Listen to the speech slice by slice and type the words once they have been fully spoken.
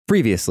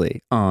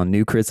Previously on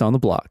New Crits on the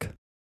Block.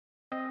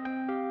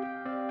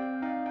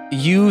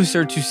 You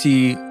start to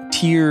see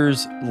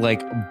tears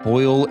like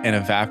boil and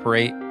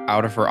evaporate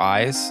out of her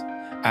eyes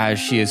as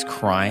she is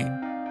crying.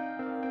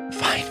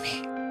 Find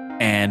me.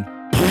 And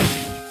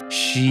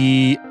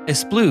she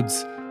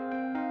explodes.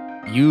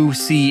 You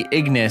see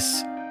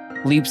Ignis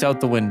leaps out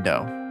the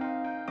window.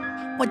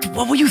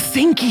 What were you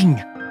thinking?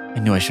 I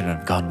knew I shouldn't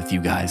have gone with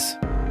you guys.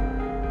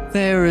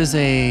 There is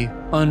a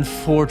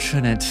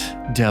unfortunate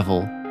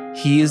devil.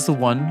 He is the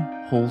one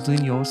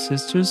holding your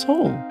sister's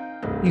hole.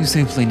 You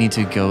simply need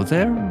to go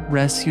there,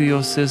 rescue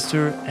your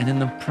sister, and in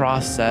the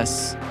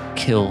process,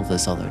 kill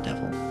this other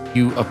devil.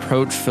 You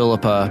approach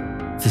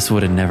Philippa. This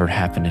would have never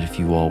happened if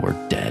you all were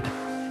dead.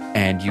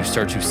 And you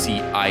start to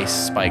see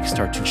ice spikes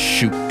start to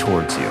shoot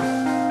towards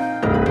you.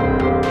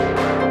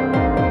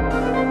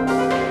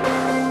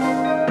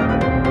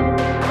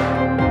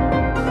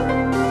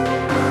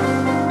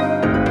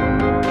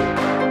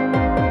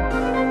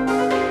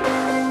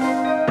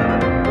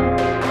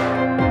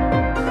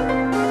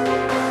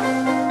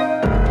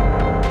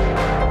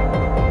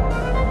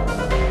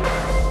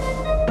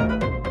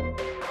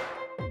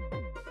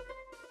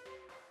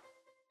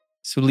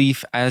 So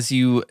Leaf, as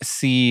you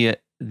see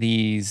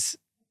these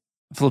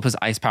Philippa's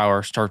ice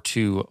power start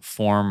to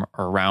form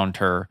around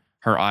her,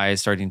 her eyes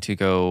starting to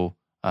go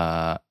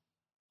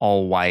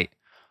all white.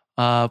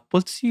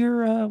 What's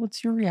your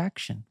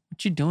reaction?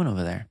 What you doing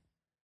over there?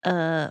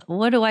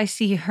 What do I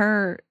see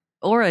her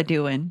aura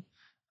doing?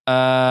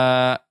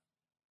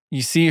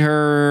 You see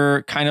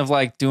her kind of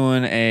like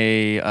doing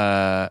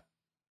a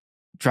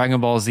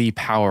Dragon Ball Z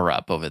power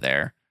up over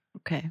there.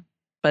 Okay.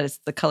 But it's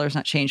the color's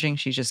not changing.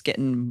 She's just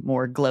getting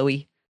more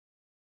glowy.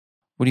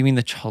 What do you mean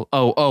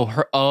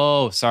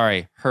her?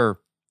 Sorry. Her.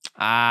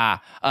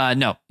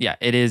 No. Yeah,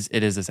 it is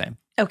the same.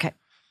 Okay.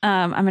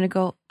 I'm going to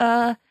go,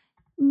 no.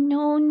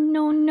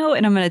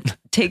 And I'm going to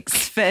take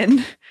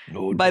Sven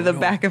by the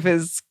back of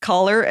his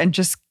collar and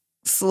just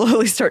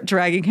slowly start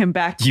dragging him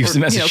back. Use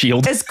him as a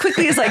shield. As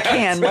quickly as I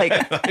can, like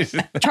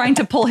trying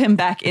to pull him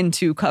back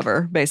into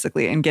cover,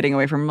 basically, and getting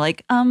away from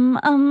like,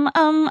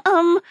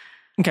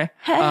 Okay.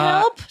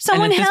 Help!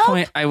 Someone and at help! this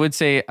point, I would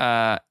say,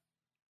 Awen,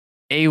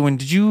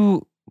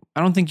 I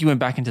don't think you went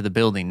back into the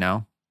building,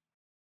 no?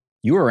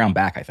 You were around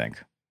back, I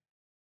think.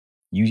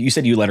 You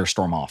said you let her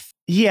storm off.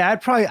 Yeah,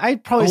 I'd probably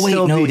Oh, wait,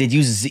 still no. be... Did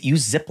you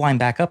zip line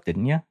back up,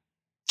 didn't you?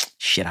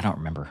 Shit, I don't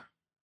remember.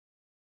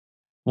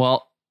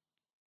 Well,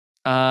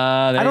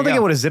 I don't think I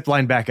would have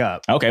ziplined back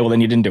up. Okay, well,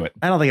 then you didn't do it.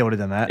 I don't think I would have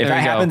done that. If that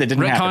happened, it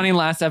didn't happen. Retconning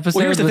last episode.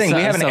 Well, here's the thing.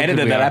 We haven't so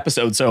edited that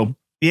episode, so...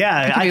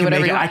 Yeah,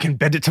 I can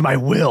bend it to my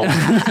will.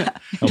 I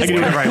can do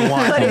whatever I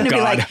want. Let him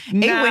be like,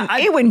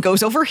 Awen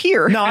goes over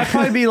here. No, I'd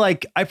probably be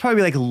like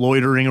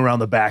loitering around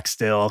the back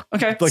still.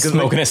 Okay. Like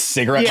smoking a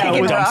cigarette. Yeah,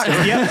 with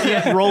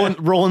yeah,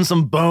 rolling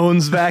some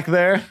bones back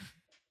there.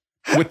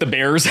 With the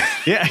bears.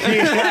 Yeah.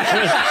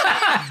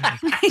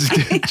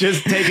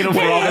 just taking them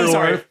for all they're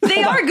worth.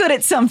 They are good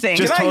at something.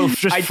 Just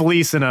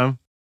fleecing them.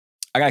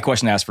 I got a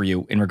question to ask for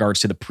you in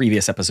regards to the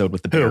previous episode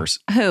with the bears.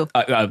 Who?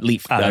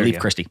 Leaf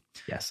Christie.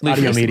 Yes.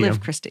 Audio medium.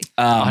 Liv Christie.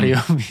 Audio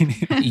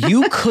medium.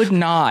 You could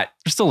not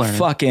still learning.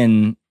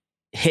 Fucking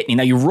hit me.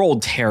 Now, you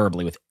rolled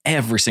terribly with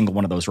every single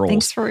one of those rolls.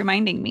 Thanks for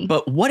reminding me.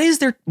 But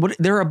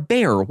they're a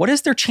bear. What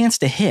is their chance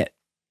to hit?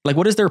 Like,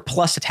 what is their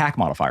plus attack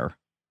modifier?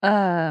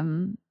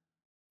 Their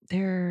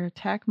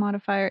attack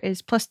modifier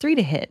is +3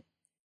 to hit.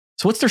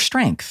 So what's their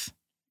strength?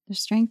 Their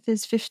strength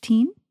is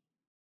 15.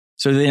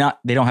 So they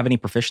don't have any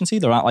proficiency?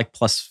 They're not like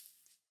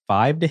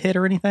 +5 to hit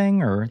or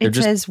anything? Or it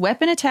says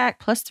weapon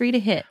attack +3 to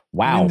hit.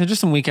 Wow. I mean, they're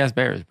just some weak ass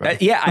bears, bro.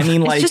 Yeah, I mean,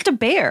 like... It's just a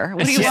bear.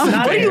 What do you It's want?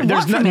 not, What do you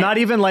there's want from not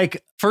it? even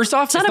like... First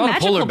off, It's not a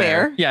magical polar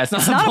bear. Yeah, it's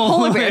not a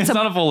polar bear. It's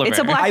not a polar bear. It's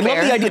a black I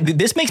bear. love the idea.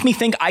 This makes me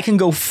think I can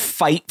go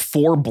fight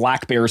 4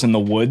 black bears in the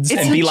woods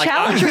It's and a be like,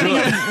 challenge I'm rating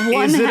good. of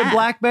 1 Is it a half.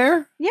 black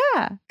bear?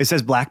 Yeah. It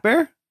says black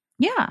bear?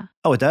 Yeah.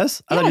 Oh, it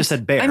does? I thought you Yes.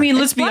 said bear. I mean,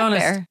 let's It's be black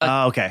honest. bear.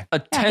 Oh, okay. A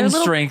they're 10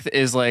 little- strength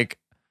is like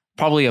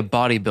probably a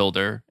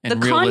bodybuilder. The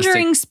And realistic.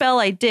 conjuring spell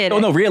I did. Oh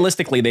no!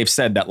 Realistically, they've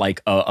said that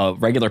like a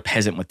regular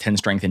peasant with 10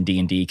 strength in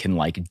D&D can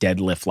like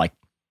deadlift like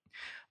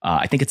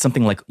I think it's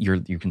something like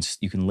you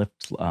can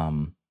lift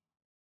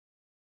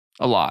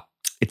A lot.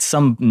 it's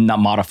some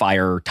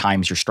modifier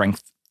times your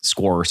strength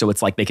score, so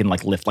it's like they can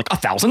like lift like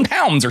 1,000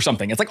 pounds or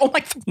something. It's like, oh my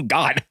fucking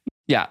god!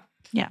 Yeah.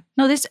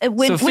 No, this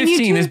when So 15, when you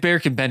do, this bear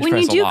can bench when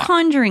press you do a lot.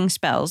 conjuring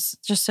spells,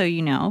 just so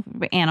you know,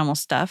 animal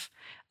stuff.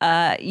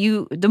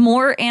 The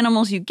more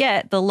animals you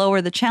get, the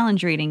lower the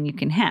challenge rating you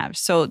can have.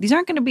 So these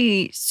aren't going to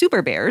be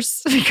super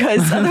bears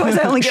because otherwise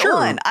I only get Sure.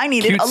 one. I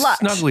needed Cute, a lot.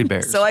 snuggly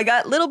bears. So I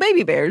got little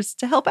baby bears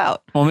to help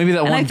out. Well, maybe that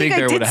And I one think big I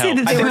bear did would have say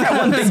helped. that I they think were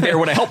that one big bear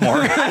would have helped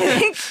more. I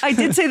think I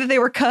did say that they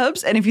were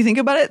cubs, and if you think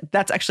about it,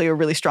 that's actually a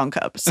really strong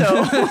cub. So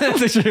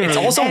It's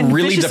also and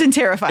really vicious and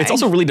terrifying. It's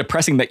also really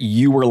depressing that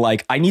you were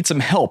like, I need some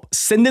help.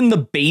 Send in the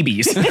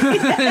babies.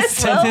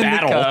 Yes, well,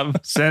 Battle.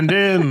 Send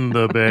in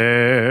the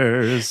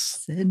bears.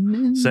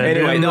 Cinnamon. Send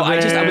Anyway, in no, the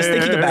I was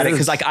thinking about it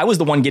because bears. like I was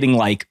the one getting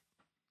like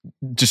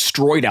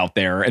destroyed out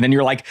there. And then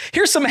you're like,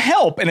 here's some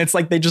help. And it's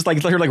like, they're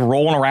like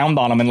rolling around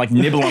on them and like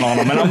nibbling on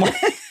them. And I'm like,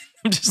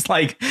 I'm just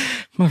like,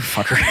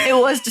 motherfucker. It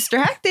was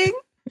distracting.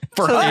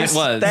 For So us, it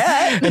was.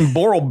 that. And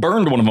Boral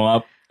burned one of them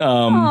up.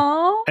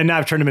 Aww. And now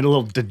I've turned them into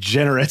little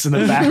degenerates in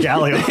the back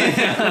alleyway.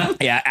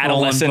 Yeah,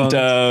 adolescent.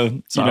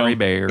 Sorry,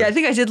 bear. Yeah, I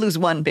think I did lose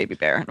one baby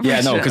bear. Yeah,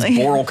 no, because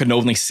unfortunately. Boral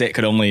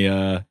could only.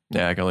 Yeah,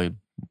 I can only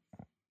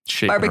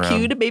shake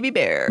Barbecued a baby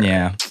bear.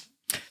 Yeah.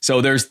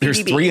 So there's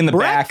BBB. 3 in the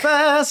back.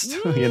 Breakfast,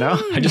 you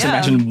know? I just Yeah.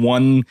 imagine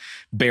one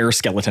bear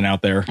skeleton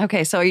out there.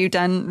 Okay, so are you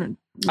done?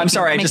 I'm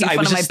sorry, I making fun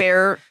was of my just-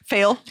 bear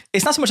fail.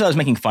 It's not so much that I was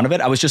making fun of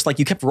it. I was just like,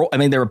 you kept I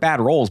mean, they were bad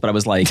rolls, but I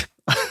was like,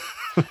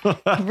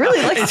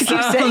 Really likes to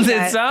keep saying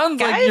that. It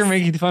sounds like Guys? you're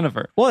making fun of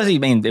her. well, I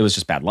mean, it was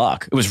just bad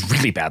luck. It was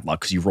really bad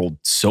luck because you rolled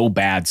so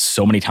bad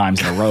so many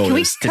times in a row. Can It we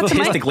was cut the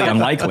mic? statistically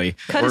unlikely.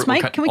 Cut his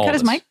mic. Can we cut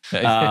his mic?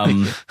 mic? Cut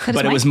his But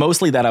it mic? was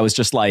mostly that I was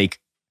just like,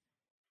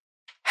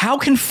 how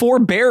can 4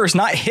 bears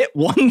not hit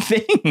one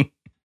thing?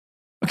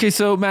 Okay,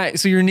 so Matt,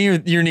 so you're near.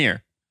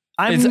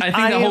 I think the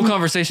whole am-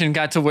 conversation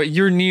got to what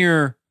you're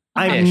near.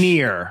 I'm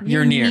near.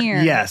 You're near.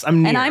 Yes,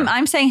 I'm near. And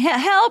I'm saying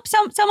help!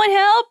 Someone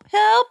help!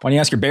 Why don't you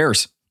ask your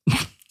bears?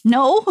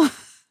 No,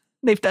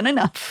 they've done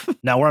enough.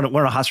 Now we're on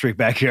a hot streak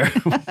back here.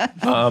 We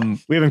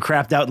haven't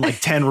crapped out in like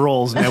 10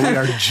 rolls, man. We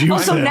are juicing.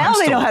 Also, now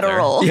they know how to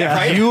roll. Yeah,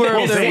 right? You are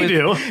Well, there they with-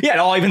 do. Yeah, it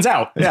all evens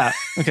out. Yeah.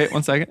 Okay,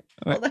 1 second.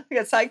 Hold on, we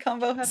got side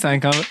combo. happening. Sign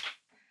comment.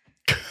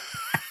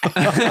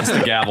 That's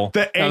the gavel.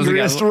 The That was a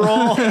angriest gavel.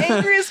 roll.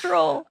 Angriest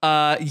roll.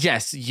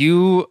 Yes,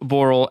 you,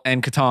 Boral,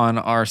 and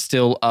Catan are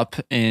still up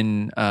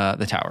in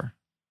the tower.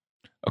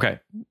 Okay.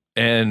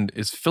 And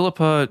is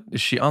Philippa,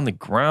 is she on the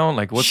ground?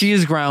 Like what's She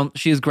is ground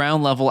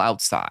level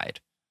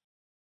outside.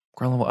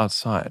 ground level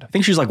outside? I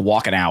think she was like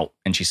walking out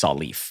and she saw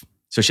Leaf.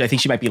 So I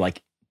think she might be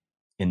like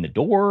in the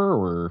door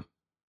or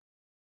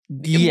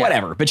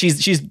whatever. But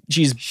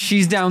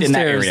She's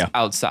downstairs area.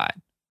 outside.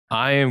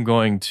 I am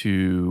going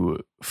to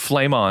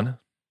flame on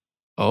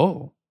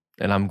Oh.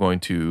 and I'm going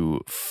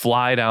to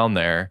fly down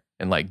there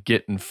and like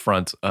get in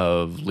front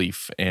of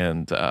Leaf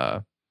and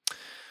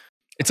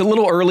it's a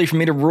little early for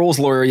me to rules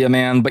lawyer you,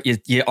 man, but you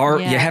Yeah.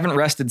 haven't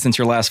rested since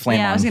your last flame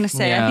Yeah, on. I was gonna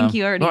say. Yeah. I think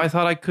you already. no, I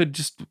thought I could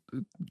just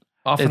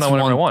off and It's on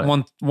whenever I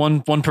wanted.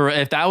 one per.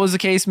 If that was the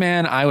case,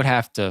 man, I would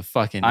have to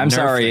fucking. I'm nerf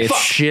sorry, the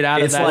it's- shit out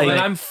of it's that. like- Well, thing.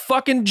 then I'm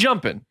fucking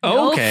jumping.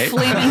 No okay.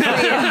 flaming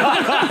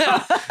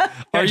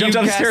Are you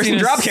downstairs casting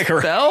and a drop kick her?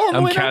 spell on the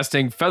I'm window?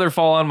 casting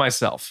Featherfall on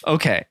myself.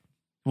 Okay.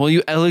 Well,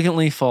 you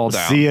elegantly fall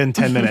down. See you in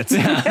 10 minutes.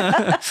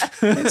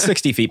 It's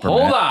 60 feet per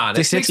Hold minute. on, it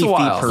It's takes 60 a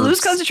while. feet per Lose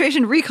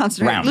concentration,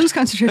 reconcentrate. Round. Lose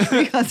concentration,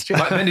 reconcentrate.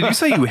 But then did you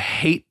say you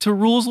hate to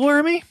rules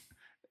lawyer me?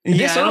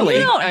 This I don't early?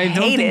 think- You don't I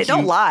hate think it.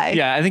 Don't lie.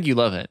 Yeah, I think you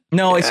love it.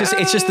 No, it's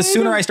just the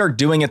sooner I start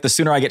doing it, the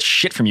sooner I get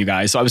shit from you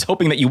guys. So I was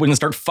hoping that you wouldn't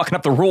start fucking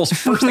up the rules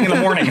first thing in the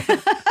morning.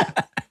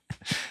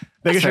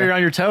 Making sure you're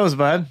on your toes,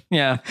 bud.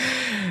 Yeah.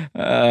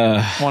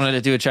 Wanted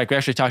to do a check. We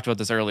actually talked about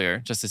this earlier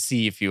just to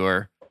see if you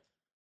were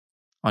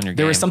on your game.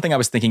 There was something I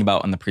was thinking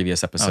about in the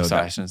previous episode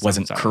sorry, that sorry,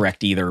 wasn't sorry.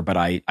 correct either, but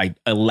I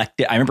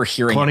elected. I remember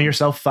hearing. Cloning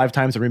yourself 5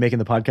 times and remaking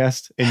the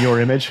podcast in your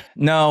image.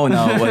 No,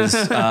 it was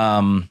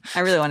I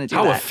really want to do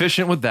How that.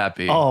 efficient would that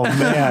be? Oh,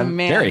 man.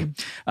 Man.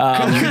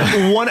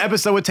 very. One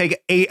episode would take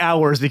 8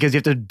 hours because you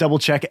have to double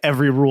check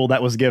every rule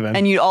that was given.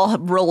 And you'd all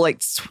roll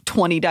like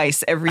 20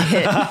 dice every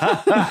hit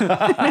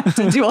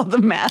to do all the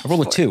math. I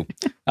rolled a 2.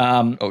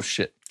 Oh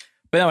shit.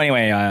 But no,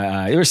 anyway,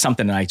 there was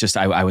something that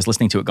I was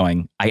listening to it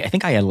going, I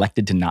think I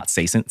elected to not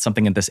say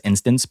something in this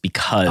instance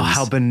because Oh,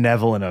 how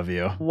benevolent of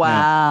you.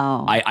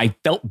 Wow. I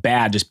felt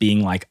bad just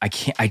being like,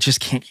 I just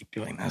can't keep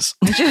doing this.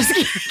 just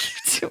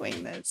keep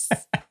doing this.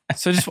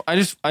 So I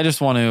just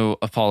want to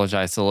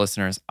apologize to the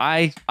listeners.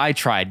 I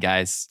tried,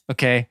 guys.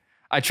 Okay.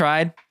 I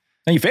tried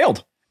And you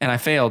failed. and I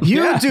failed.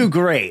 You do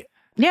great.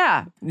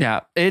 Yeah.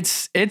 Yeah.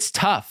 It's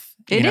tough.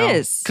 It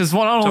is. Because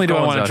not only do I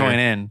goings want to out join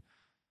here. in,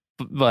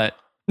 but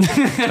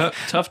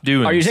Tough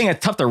doing. Are you saying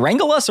it's tough to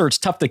wrangle us or it's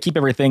tough to keep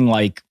everything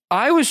like,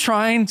 I was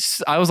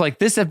like,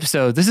 this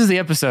is the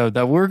episode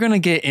that we're gonna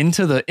get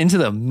into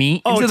the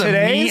meat, Oh, into the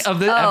today's? meat of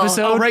the Oh.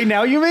 episode. Oh, right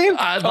now, you mean?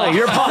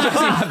 You're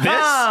apologizing for this?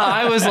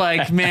 I was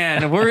like,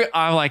 man,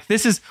 I'm like,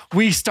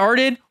 we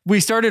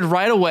started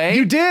right away.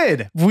 You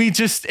did.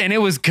 And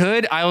it was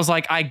good. I was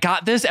like, I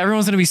got this.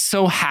 Everyone's gonna be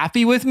so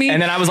happy with me.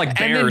 and then I was like, And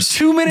then bears.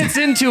 2 minutes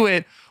into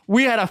it,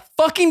 we had a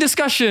fucking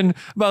discussion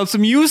about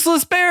some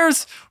useless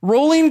bears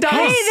rolling dice.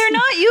 Hey, they're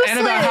not useless. And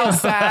about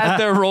how bad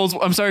their rolls.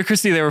 I'm sorry,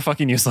 Christy, they were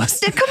fucking useless.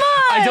 Come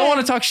on. I don't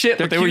want to talk shit,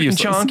 but they were cute and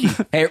useless.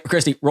 chunky. Hey,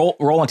 Christy, roll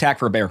an attack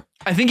for a bear.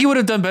 I think you would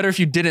have done better if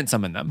you didn't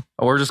summon them.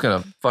 Oh, we're just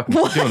gonna fucking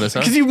keep doing this,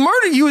 huh? Because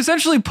you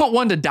essentially put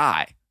one to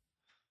die.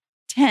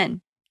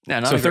 10. Yeah,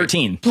 not So a great-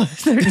 13.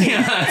 13.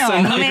 Yeah, so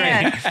oh, not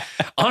man. great.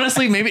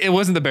 Honestly, maybe it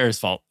wasn't the bear's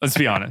fault. Let's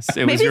be honest.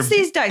 It was Maybe your it's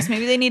these dice.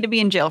 Maybe they need to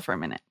be in jail for a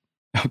minute.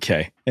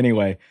 Okay.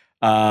 Anyway,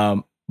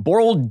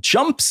 Boral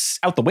jumps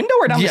out the window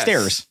or down Yes. the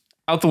stairs?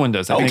 out the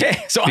windows. I think.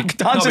 Okay. So No,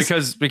 Don's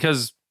just,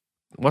 because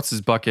what's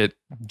his bucket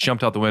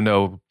jumped out the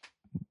window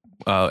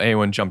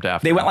anyone jumped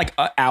after. They went them?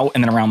 like out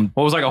and then around.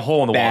 What was like a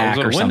hole in the wall? back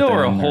Was it or a window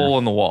or a something, hole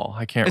in the wall?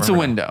 I can't It's a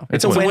remember. window.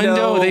 It's a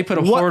window. They put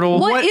a portal.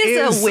 What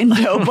is a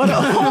window but a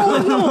hole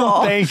in the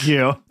wall? Thank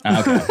you.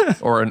 Okay.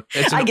 Or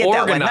it's an I get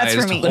that one. That's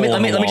organized for me. hole Let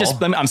in me the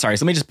just. wall. I'm sorry.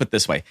 So let me just put it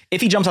this way: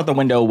 if he jumps out the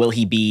window, will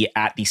he be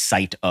at the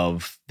site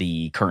of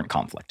the current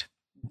conflict?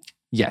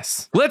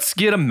 Yes. Let's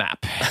get a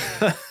map.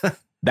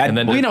 That And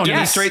then We don't need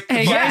yes, straight.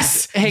 Hey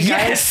yes, guys. Hey guys.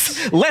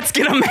 yes. Let's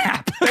get a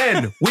map.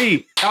 And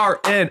we are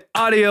an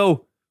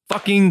audio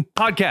fucking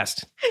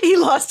podcast. He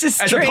lost his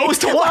As string. opposed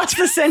to what? Lost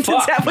the sentence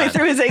Fuck, halfway man.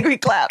 through his angry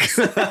claps.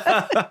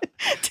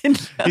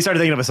 Didn't- He started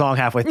thinking of a song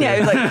halfway through. yeah,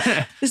 he was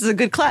like, "This is a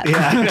good clap."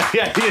 yeah,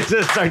 yeah. He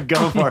just started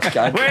going for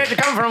it. Where'd you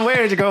come from?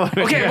 Where'd you go?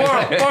 Okay,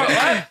 Boral,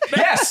 what?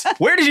 Yes.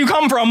 Where did you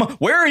come from?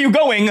 Where are you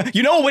going?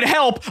 You know what would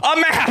help? A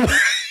map.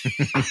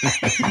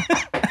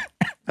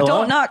 Hello?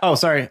 Don't knock. Oh,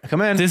 sorry.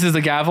 Come in. This is the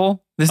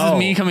gavel. This is Oh.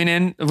 me coming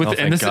in with, thank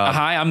and this. God.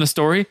 Hi, I'm the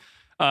story.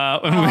 Oh,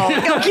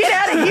 go get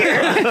out of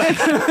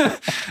here.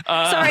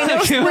 Sorry, no,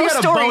 we no got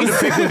a bone to stories.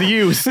 pick with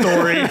you,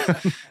 story.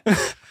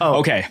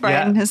 Okay.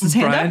 Brian has his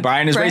hand Brian? up.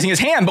 Brian is raising his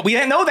hand, but we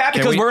didn't know that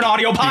because we- we're an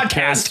audio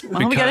podcast.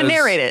 Well, we got to because-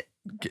 narrate it.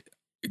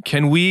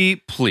 Can we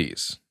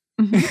please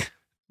Mm-hmm.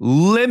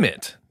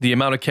 limit the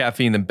amount of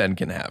caffeine that Ben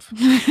can have?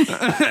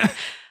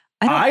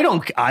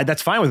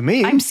 That's fine with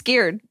me. I'm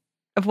scared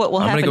of what will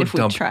I'm gonna happen go if we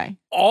dump try.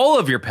 all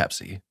of your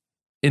Pepsi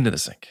into the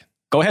sink.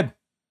 Go ahead.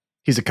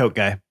 He's a Coke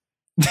guy.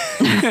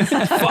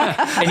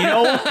 And you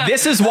know,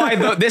 this is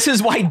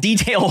why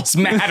details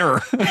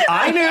matter.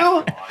 I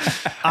knew.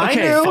 I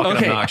Okay, knew. Fucking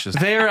okay. obnoxious.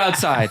 They are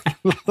outside.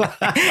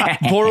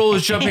 Boral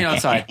is jumping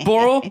outside.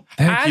 Boral,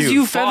 Thank as you.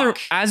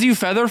 you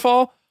feather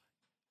fall,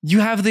 you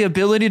have the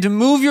ability to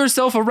move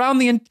yourself around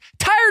the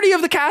entirety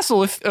of the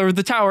castle or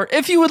the tower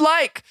if you would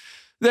like.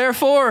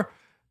 Therefore,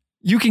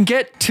 you can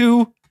get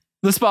to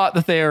the spot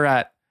that they are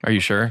at. Are you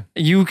sure?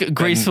 You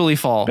gracefully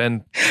fall.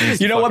 Ben,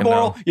 needs You to know what, fucking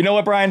Boral? You know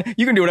what, Brian?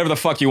 You can do whatever the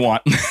fuck you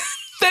want.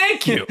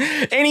 Thank you.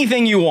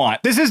 Anything you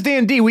want. This is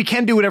D&D. We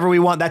can do whatever we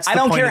want. That's the I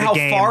don't point care of the how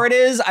game. far it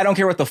is. I don't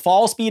care what the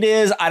fall speed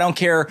is. I don't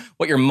care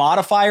what your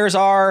modifiers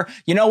are.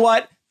 You know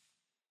what?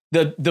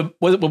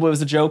 What was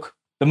the joke?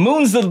 The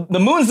moon's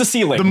the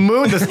ceiling. The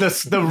moon, the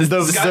sky's the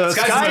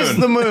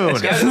moon.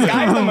 Sky's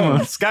the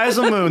moon. Sky's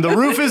the moon. The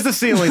roof is the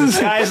ceiling. The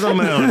sky's the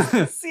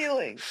moon.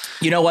 Ceiling.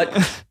 You know what?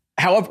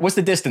 However, what's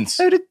the distance?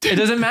 It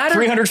doesn't matter.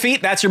 300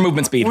 feet. That's your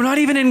movement speed. We're not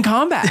even in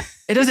combat.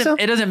 It doesn't. So-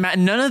 It doesn't matter.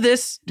 None of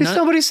this. Did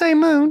somebody say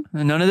moon?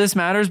 None of this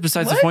matters.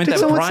 Besides the What? point Did that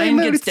someone say Brian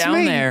moon? gets It's down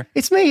me. there.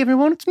 It's me,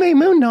 everyone. It's me,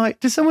 Moon Knight.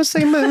 Did someone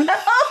say moon?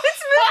 Oh,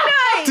 it's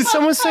midnight. Did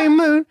someone say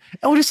moon?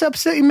 Oh, just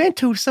absolutely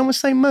mental. Did someone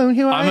say moon?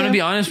 Here I am. I'm gonna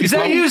be honest. Is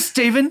that you,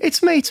 Stephen?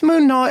 It's me. It's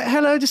Moon Knight.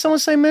 Hello. Did someone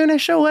say moon? I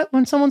show up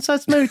when someone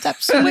says moon. It's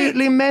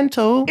absolutely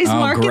mental. Is Oh,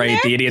 Mark in great. there?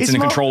 The idiot's It's in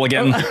Mark- control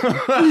again.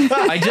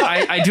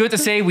 I do have to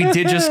say we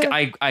did just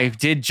I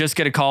did just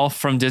get a call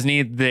from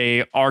Disney.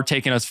 They are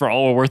taking us for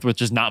all we're worth,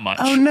 which is not much.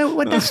 Oh no!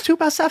 What? That's too.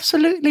 That's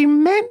absolutely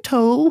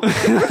mental.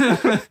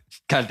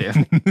 God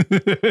damn.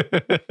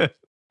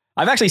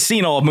 I've actually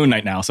seen all of Moon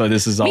Knight now, so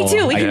this is all. Me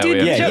too. We I- can yeah, do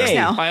we have- jokes yay.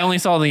 now. I only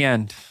saw the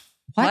end.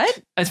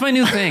 What? It's my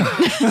new thing.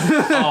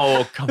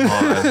 Oh, come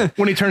on.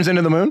 When he turns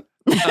into the moon.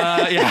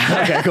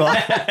 Yeah. Okay, cool.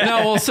 No,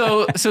 well,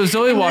 so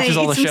Zoe watches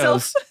all the eats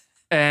himself? shows,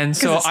 and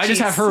so it's I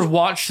just have cheese. her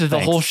watch the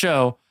Thanks. whole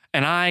show,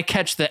 and I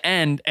catch the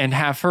end and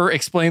have her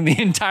explain the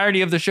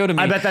entirety of the show to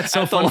me. I bet that's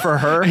so At the- fun for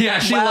her. Yeah,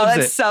 she Wow, loves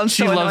that it. sounds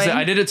she so loves it.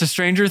 annoying. I did it to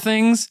Stranger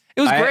Things.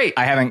 It was great.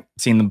 I haven't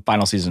seen the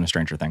final season of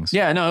Stranger Things.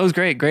 Yeah, no, it was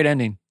great. Great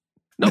ending.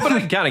 No, but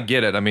I kind of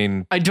get it. I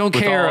mean, I don't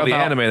with care all the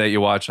about anime that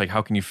you watch, like,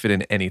 how can you fit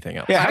in anything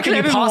else? Yeah, how can Actually, you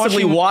I've been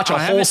possibly watching- watch a I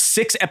whole haven't-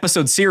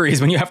 6-episode series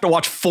when you have to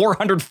watch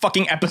 400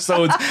 fucking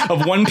episodes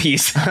of One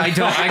Piece? I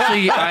don't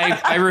actually.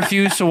 I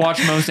refuse to watch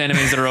most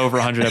animes that are over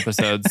 100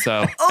 episodes. So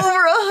Over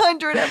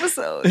 100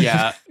 episodes.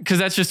 yeah, because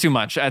that's just too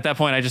much. At that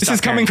point, I just This stopped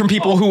is coming caring. from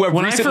people who have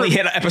When I recently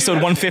fir- hit episode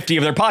 150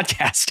 of their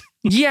podcast.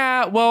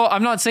 Yeah, well,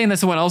 I'm not saying that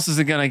someone else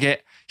isn't gonna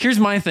get. Here's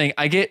my thing: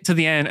 I get to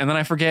the end and then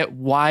I forget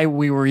why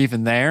we were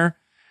even there.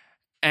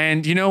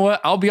 And you know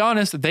what? I'll be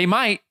honest, they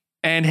might.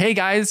 And hey,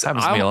 guys,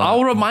 Happens to me a lot.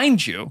 I'll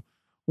remind you,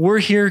 we're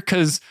here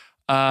because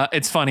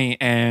it's funny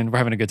and we're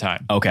having a good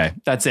time. Okay.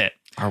 That's it.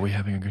 Are we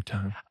having a good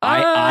time?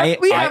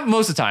 We have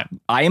most of the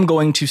time, I am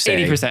going to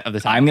say 80% of the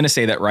time. I'm going to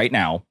say that right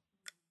now,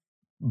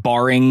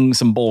 barring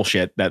some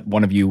bullshit that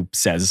one of you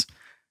says,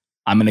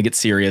 I'm going to get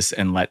serious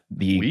and let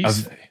the We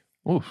say.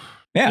 Oof.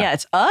 Yeah,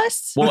 it's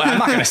us. Well, I'm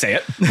not going to say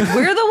it.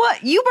 We're the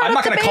what? You brought I'm not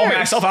up the going to call bears.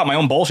 myself out my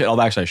own bullshit. Oh,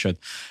 actually, I should.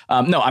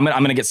 No, I'm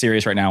going to get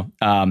serious right now,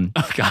 Oh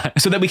God.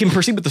 so that we can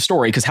proceed with the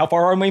story. Because how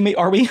far are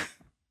we?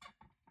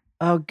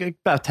 Oh,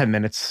 about 10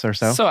 minutes or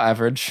so. So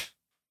average.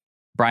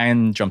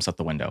 Brian jumps out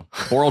the window.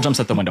 Boral jumps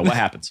out the window. What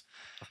happens?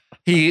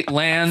 He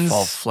lands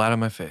Fall flat on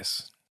my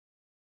face.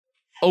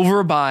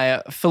 over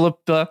by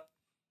Philippa.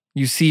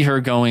 You see her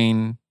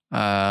going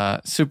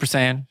Super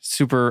Saiyan,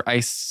 Super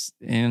Ice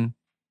in.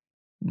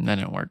 That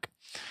didn't work.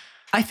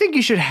 I think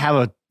you should have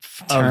a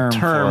term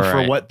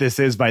for it. what this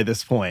is by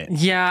this point.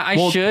 Yeah,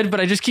 I should, but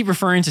I just keep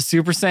referring to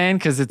Super Saiyan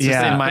because it's just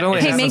Yeah. in my. It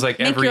only Hey, happens make like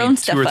every your own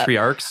 2 stuff or up. 3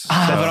 arcs. But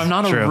I'm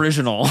not True.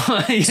 original.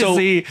 You So-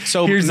 see,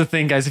 so- here's the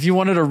thing, guys. If you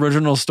wanted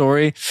original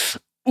story,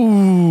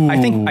 ooh, I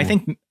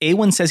think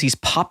Awen says he's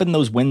popping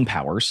those wind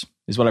powers,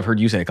 is what I've heard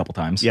you say a couple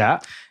times. Yeah.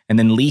 And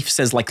then Leaf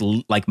says like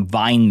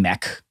vine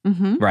mech,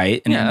 Mm-hmm.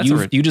 right? And Yeah, then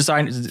that's you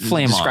describe on, it as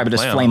flame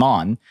flame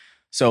on.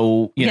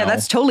 So you Yeah, know,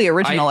 that's totally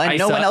original, and Ice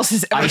no one up, else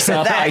has ever ice said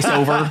up, that. ice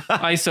over.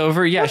 ice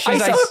over. Yeah,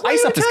 she's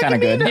Ice up is kind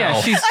of good.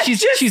 Yeah,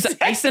 she's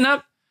icing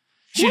up.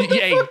 What the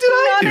fuck did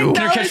I do?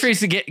 Her catchphrase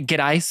to get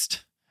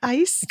iced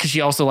Ice. because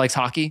she also likes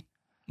hockey.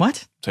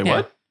 What? Say Yeah.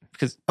 what?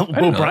 Because Oh,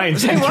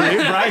 Brian's ears.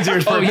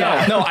 Oh,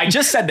 yeah. No, I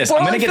just said this. I'm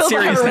Well, going to get Phil,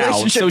 I have serious a now.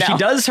 relationship So she now.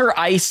 does her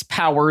ice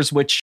powers,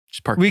 which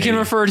we can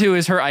refer to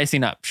as her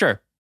icing up.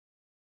 Sure.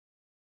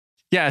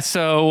 Yeah,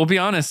 so we'll be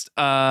honest.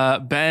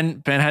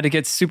 Ben had to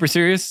get super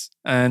serious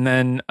and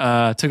then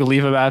took a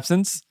leave of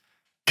absence.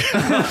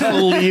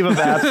 Leave of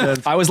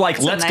absence. I was like,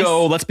 So let's nice.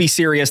 go. Let's be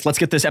serious. Let's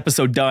get this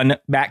episode done.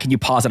 Matt, can you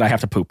pause it? I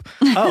have to poop.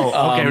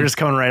 Oh, okay. We're just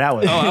coming right out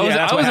with it. Oh, I was Yeah,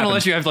 that's what going to happened.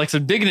 let you have like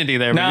some dignity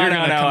there. but No, you're no,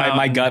 gonna no. come out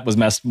My and- gut was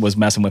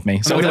messing with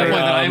me. So So at that point,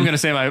 then um, I am going to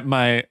say my.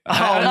 no, no.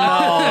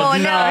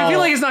 I feel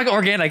like it's not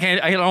organic.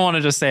 I don't want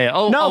to just say it.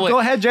 Oh, No, oh, wait. go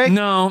ahead, Jake.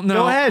 No.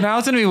 Go ahead. Now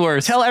it's going to be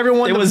worse. Tell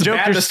everyone It the was joke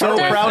bad you're to so start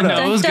with. proud No,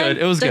 of. it was good.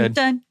 It was good.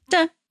 Dun,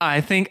 dun. I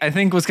think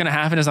what's going to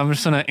happen is I'm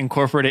just going to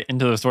incorporate it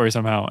into the story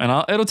somehow, and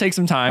it'll take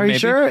some time. Are you maybe.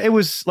 sure? It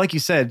was, like you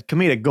said,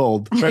 comedic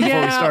gold right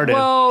before we started.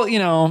 Well,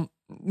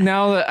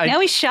 now that Now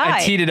he's shy.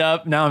 I teed it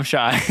up, now I'm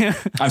shy.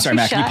 I'm sorry,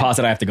 Matt. Can you shy. pause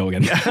it? I have to go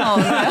again.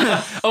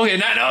 Oh, Okay,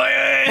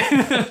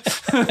 no.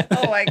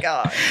 oh my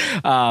god.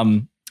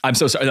 I'm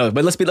so sorry. No,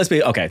 but let's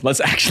be okay. Let's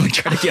actually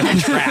try to get on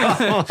track.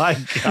 Oh my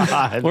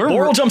God.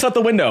 Laurel jumps out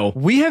the window.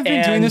 We have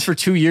been doing And- this for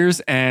 2 years,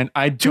 and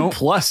I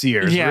 2+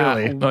 years, Yeah.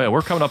 really. Oh yeah,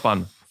 we're coming up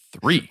on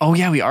 3. Oh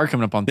yeah, we are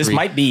coming up on This 3.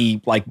 might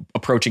be like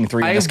approaching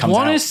 3 when I this comes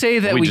want to out. say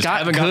that We we just got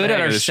haven't gotten good the at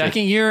hang our of this shit.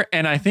 second year,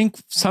 and I think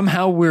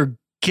somehow we're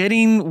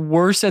getting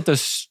worse at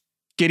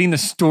getting the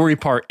story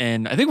part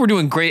in. I think we're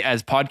doing great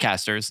as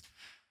podcasters.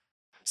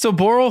 So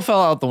Boral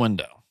fell out the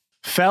window.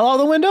 Fell out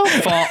the window?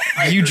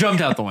 You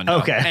jumped out the window.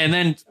 Okay. And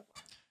then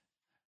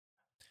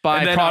by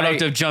And then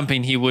product of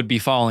jumping, he would be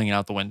falling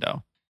out the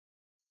window.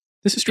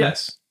 This is true.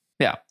 Yes.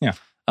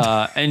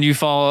 And you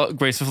fall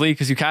gracefully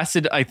because you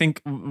casted, I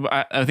think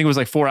it was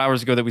like 4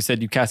 hours ago that we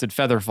said you casted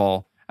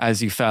Featherfall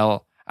as you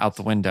fell out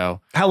the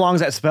window. How long's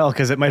that spell?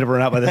 Because it might have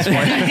run out by this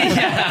point.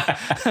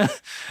 Yeah.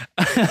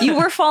 You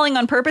were falling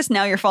on purpose.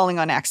 Now you're falling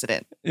on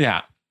accident.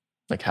 Yeah.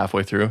 Like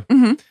halfway through.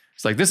 Mhm.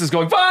 It's like, this is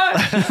going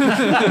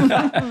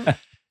fine.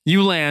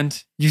 You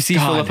land, you see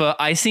God. Philippa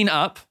icing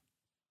up,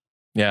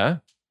 Yeah.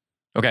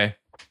 Okay.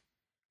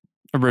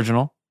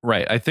 original,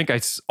 Right. I think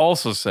I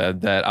also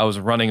said that I was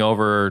running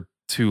over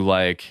to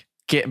like,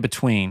 get in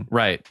between.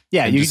 right.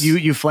 Yeah, And you just-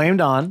 you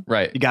flamed on.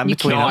 Right. You got in You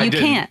between No, I can't.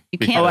 them. You didn't, can't. You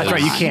because- can't. Oh, that's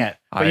right. You flame on. can't.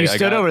 But I you stood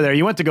got- over there.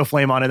 You went to go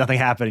flame on and nothing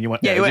happened. And you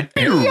went, Yeah, you went.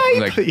 Like,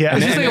 yeah.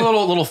 It's just like a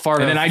little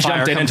fart. And then of I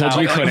fire jumped in comes until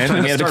out. we couldn't. trying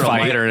We to had to start a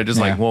fight. lighter and it just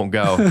like Yeah. won't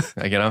go.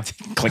 Like, you know?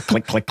 click,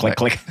 click, click, click,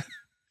 click.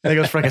 And it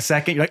goes for like a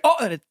second. You're like, oh,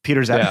 and it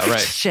peters out. Yeah, right.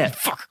 Shit.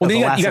 Fuck. Well, then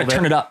you That's got the to last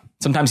turn little it up.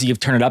 Sometimes you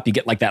turn it up, you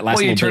get like that last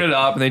Well, you little turn bit. it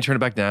up and then you turn it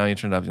back down. You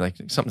turn it up. You're like,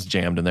 something's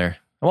jammed in there.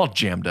 I'm all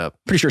jammed up.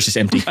 Pretty sure it's just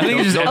empty. I think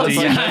it's just empty.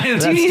 Yeah.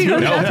 Do you need to go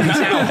to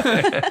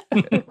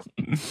the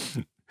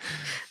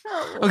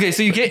bathroom? Okay,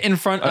 so you get in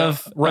front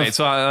of Right. of-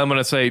 So I'm going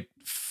to say,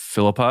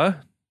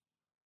 Philippa,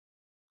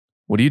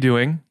 what are you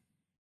doing?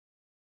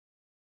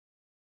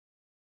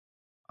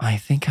 I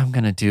think I'm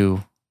gonna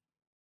do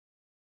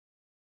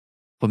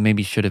what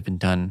maybe should have been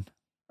done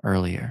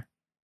earlier.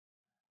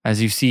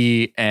 As you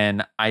see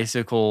an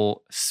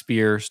icicle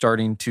spear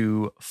starting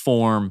to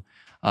form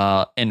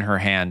in her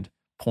hand,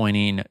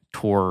 pointing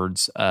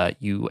towards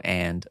you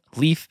and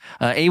Leaf.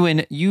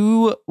 Awen,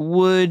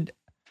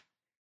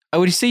 I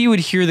would say you would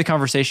hear the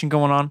conversation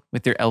going on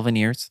with your elven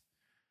ears.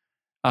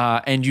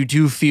 And you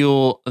do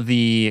feel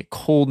the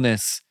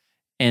coldness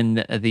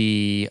in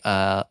the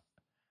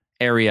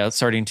area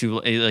starting to,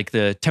 like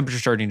the temperature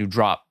starting to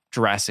drop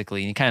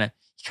drastically.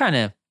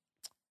 And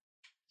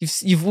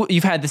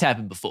you've had this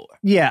happen before.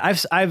 Yeah,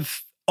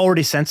 I've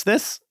already sensed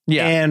this.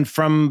 Yeah. And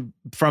from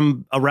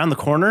around the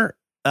corner,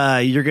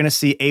 you're gonna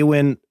see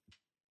Awen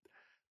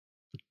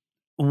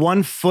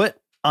 1 foot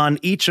on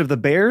each of the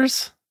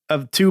bears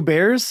of 2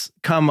 bears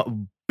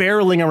come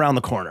barreling around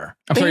the corner.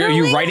 I'm sorry, are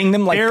you Barreling? riding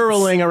them like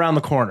Barreling around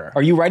the corner.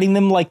 Are you riding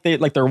them like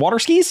they're water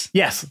skis?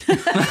 Yes.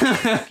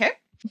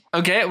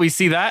 Okay, we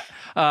see that.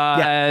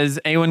 As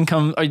Awen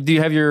comes, do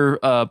you have your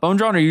bone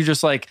drawn, or are you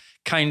just like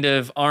kind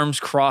of arms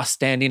crossed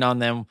standing on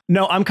them?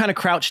 No, I'm kind of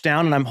crouched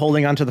down and I'm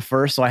holding onto the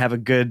fur, so I have a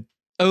good.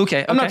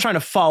 Okay. I'm not trying to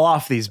fall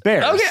off these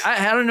bears. Okay,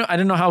 I don't know. I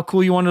didn't know how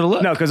cool you wanted to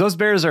look. No, because those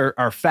bears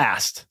are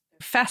fast.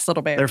 Fast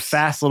little bears. They're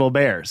fast little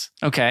bears.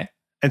 Okay.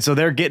 And so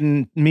they're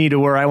getting me to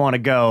where I want to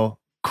go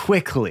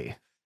quickly.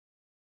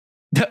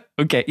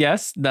 Okay.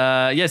 Yes.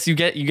 Yes. You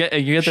get there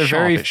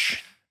very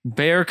Sharpish.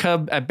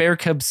 at bear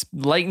cub's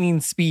lightning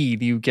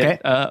speed. You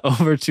get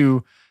over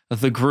to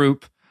the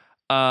group.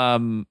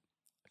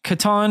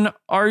 Catan,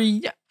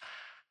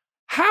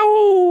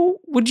 how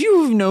would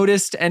you have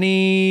noticed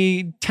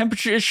any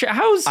temperature?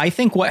 I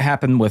think what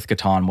happened with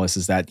Catan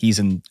is that he's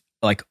in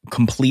like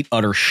complete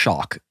utter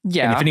shock.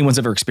 Yeah. And if anyone's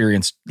ever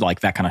experienced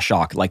like that kind of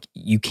shock, like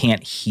you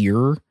can't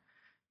hear,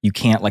 you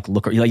can't like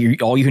look,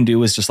 like all you can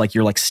do is just like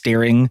you're like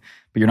staring,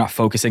 but you're not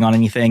focusing on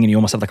anything, and you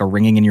almost have like a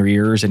ringing in your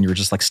ears, and you're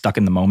just like stuck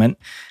in the moment.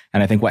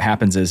 And I think what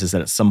happens is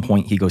that at some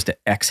point he goes to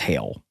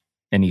exhale,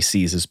 and he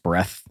sees his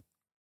breath,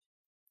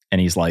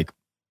 and he's like,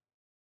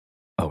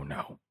 "Oh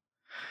no!"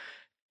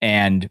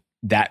 And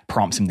that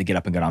prompts him to get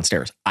up and go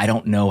downstairs. I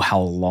don't know how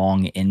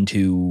long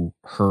into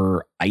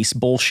her ice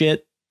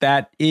bullshit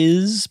that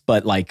is,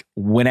 but like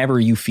whenever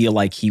you feel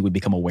like he would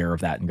become aware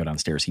of that and go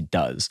downstairs, he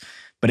does.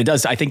 But it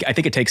does. I think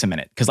it takes a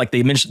minute because like the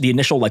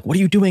initial like, what are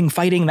you doing,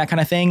 fighting, that kind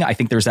of thing. I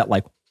think there's that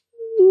like,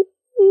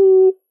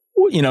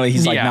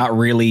 he's like not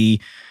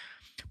really.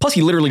 Plus,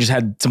 he literally just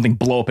had something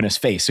blow up in his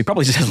face, so he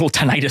probably just has a little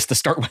tinnitus to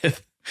start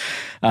with.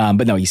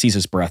 But no, he sees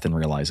his breath and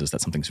realizes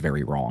that something's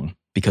very wrong.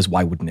 Because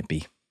why wouldn't it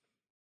be?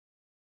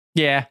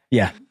 Yeah.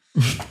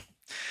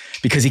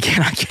 Because he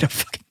cannot get a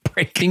fucking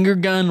break. Finger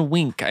gun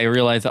wink. I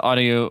realize the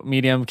audio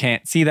medium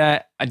can't see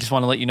that. I just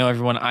want to let you know,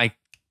 everyone, I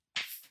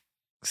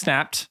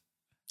snapped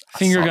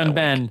finger gun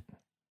Ben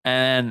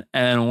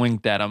and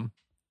winked at him.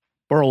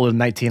 Burl with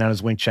 19 on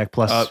his wink check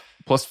plus.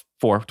 Plus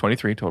 4,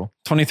 23 total.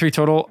 23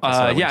 total.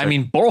 I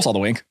mean, Boral saw the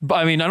wink. But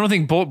I mean, I don't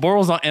think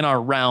Boral's not in our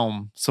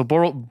realm. So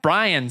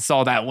Brian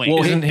saw that wink.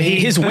 Well,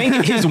 his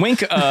wink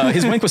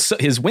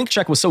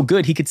check was so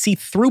good he could see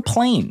through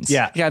planes.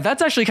 Yeah,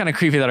 that's actually kind of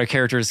creepy that our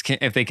characters can,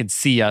 if they could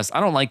see us.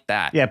 I don't like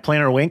that. Yeah,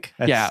 planar wink.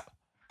 Yeah.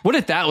 What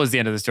if that was the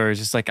end of the story? It's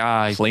just like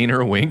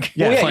planar wink.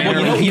 Yeah,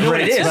 you know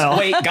what it is.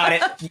 Wait, got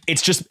it.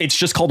 It's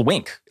just called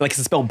wink. Like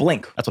it's spelled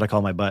blink. That's what I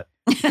call my butt.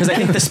 Because I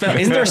think the spell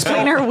isn't there a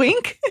spell? Planar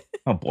wink.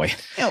 Oh boy.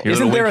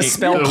 Isn't there a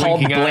spell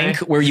called blink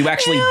where you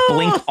actually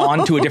blink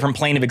onto a different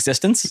plane of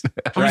existence? I'm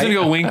just gonna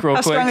go wink real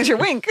How quick. strong is your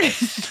wink?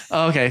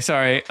 Okay,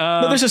 sorry.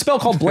 No, there's a spell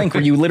called blink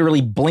where you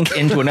literally blink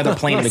into another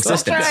plane of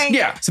existence. trying.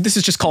 Yeah. So this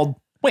is just called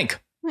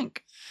wink.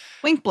 Wink.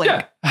 Wink blink.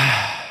 Yeah.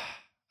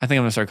 I think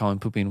I'm gonna start calling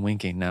pooping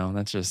winking now.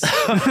 That's just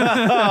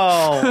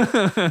Oh.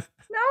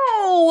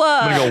 No.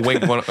 I'm gonna go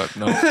wink one.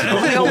 No.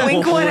 Go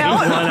wink one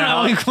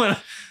out. Wink one.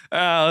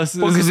 This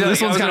Well, one's I was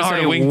kind of gonna hard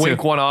say to wink wink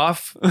to. one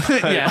off.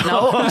 Yeah.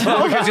 No.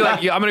 Because you're like,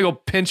 I'm gonna go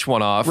pinch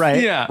one off.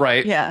 Right. Yeah.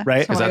 Right. Yeah.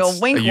 Right. So I'm Because gonna that's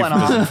go wink a one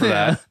euphemism off. for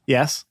that.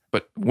 Yes.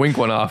 But wink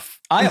one off.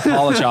 I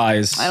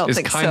apologize. I don't is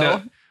think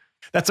kinda- so.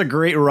 That's a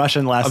great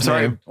Russian last I'm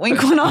sorry. name.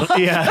 Wink one off.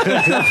 Yeah.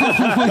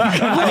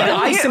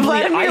 I simply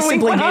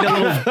Wink one made a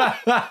off.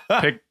 little.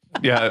 Pick,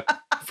 yeah.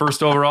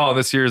 First overall in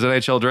this year's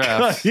NHL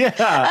draft.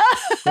 Yeah.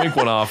 Wink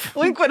one off.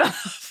 Wink one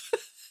off.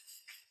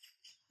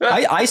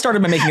 I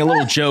started by making a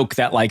little joke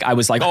that like I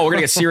was like, oh, we're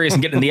gonna get serious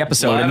and get into the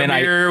episode, and then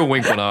Vladimir,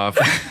 wink one off.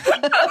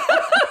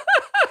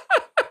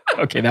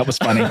 okay, that was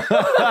funny.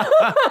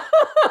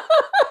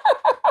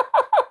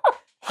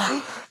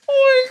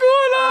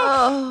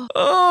 Oh,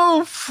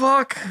 Oh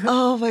fuck.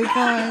 oh my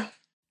god.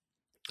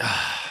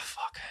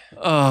 Fuck.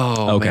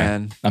 Oh Okay.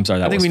 man. I'm sorry.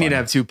 That I think was we need to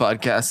funny. have 2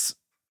 podcasts.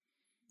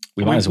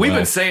 We might as well. We've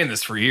been saying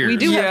this for years. We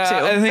do have to.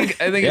 I think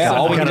Yeah, it's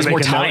all we I need gotta is make more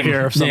a note time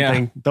here of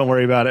something. Don't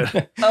worry about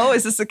it. Oh,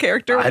 is this a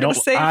character? we're I gonna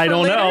don't. save I for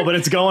don't know, later? but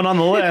it's going on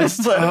the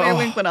list. Vladimir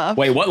wink one off.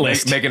 Wait, what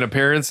list? Make an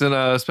appearance in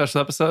a special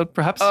episode,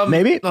 perhaps.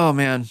 Maybe. Oh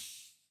man.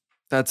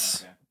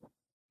 That's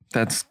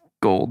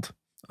gold.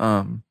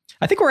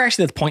 I think we're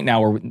actually at the point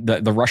now where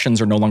the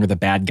Russians are no longer the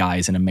bad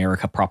guys in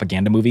America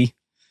propaganda movie.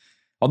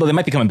 Although they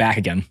might be coming back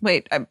again.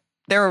 Wait,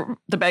 they're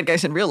the bad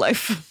guys in real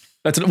life.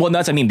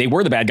 I mean, they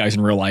were the bad guys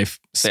in real life.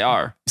 They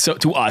are. So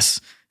to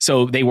us,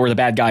 so they were the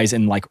bad guys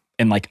in like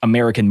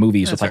American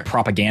movies with That's like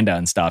propaganda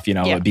and stuff. You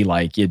know, Yeah. it'd be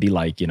like the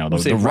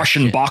say Russian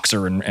Russian.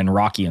 boxer and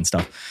Rocky and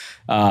stuff.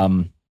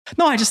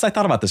 No, I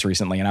thought about this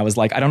recently, and I was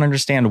like, I don't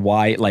understand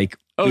why. Like,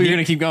 Oh, you're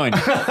gonna keep going.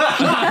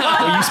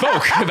 well, you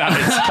spoke about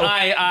it. So.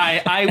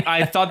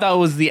 I thought that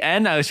was the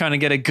end. I was trying to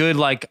get a good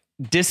like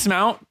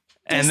dismount,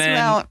 and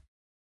Dismount.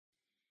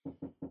 then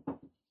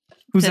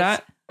who's Dis-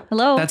 that?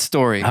 Hello. That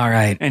story. All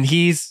right. And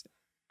he's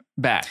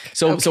back.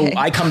 So Okay.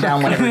 I come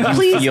down whenever you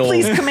please, feel.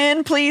 please come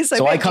in, please.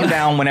 So I beg come you.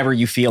 down whenever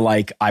you feel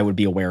like I would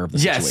be aware of the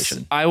Yes,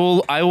 situation. I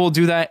will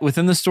do that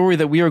within the story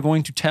that we are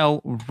going to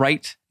tell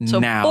right So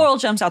now. Boral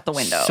jumps out the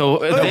window. So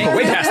We're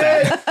way past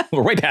that.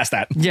 We're way past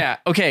that. yeah.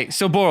 Okay.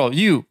 So Boral,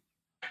 you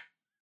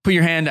put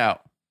your hand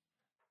out.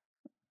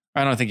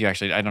 I don't think you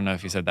actually. I don't know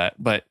if you said that,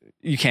 but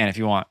you can if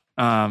you want.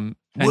 And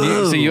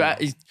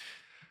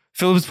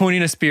Philip is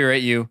pointing a spear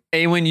at you.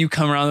 Awen, you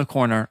come around the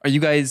corner. Are you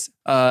guys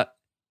say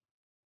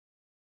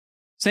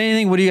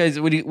anything? What are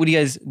you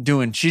guys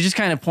doing? She's just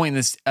kind of pointing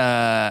this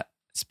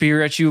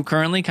spear at you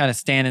currently, kind of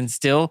standing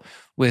still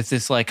with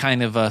this like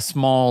kind of a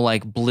small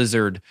like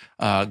blizzard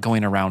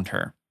going around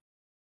her.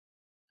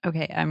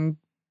 Okay, I'm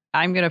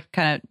gonna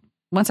kind of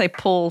once I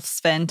pull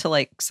Sven to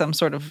like some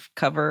sort of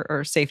cover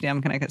or safety,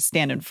 I'm gonna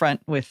stand in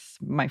front with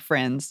my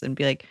friends and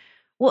be like,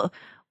 "Well,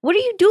 what are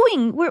you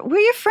doing? We're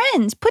your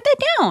friends. Put that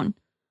down."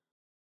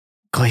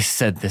 Glace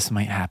said this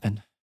might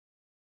happen.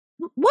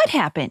 What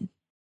happened?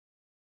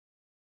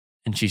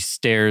 And she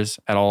stares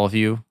at all of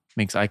you,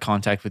 makes eye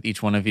contact with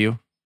each one of you,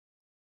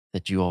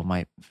 that you all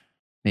might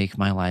make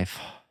my life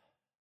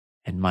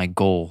and my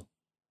goal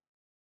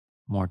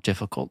more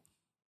difficult.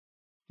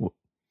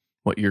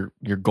 What your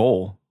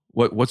goal?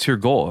 What's your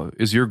goal?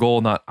 Is your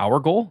goal not our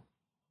goal?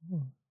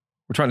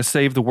 We're trying to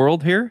save the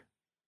world here?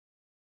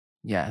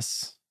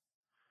 Yes,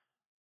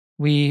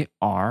 we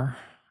are.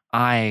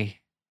 I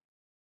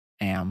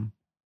am.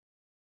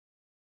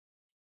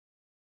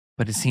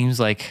 But it seems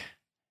like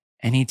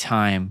any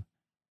time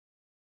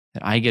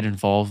that I get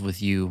involved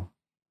with you,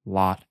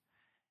 Lot,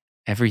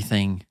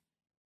 everything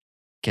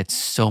gets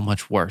so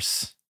much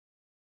worse.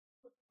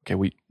 Okay,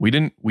 we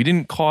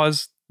didn't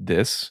cause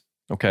this,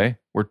 okay?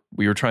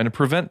 We were trying to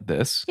prevent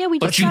this. Yeah, we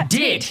just But you got,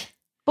 did.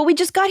 But we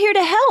just got here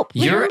to help.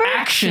 Your remember?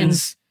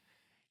 actions,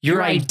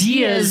 your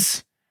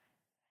ideas,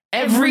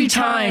 every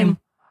time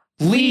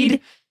lead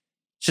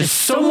to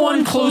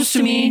someone close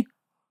to me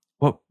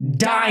Well,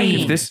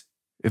 dying.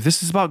 if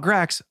this is about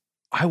Grax,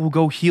 I will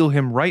go heal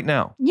him right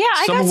now. Yeah,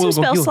 I Someone got will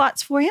some go spell heal him.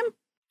 slots for him.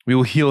 We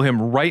will heal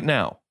him right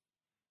now.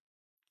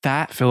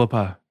 That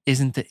Philippa,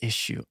 isn't the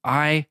issue.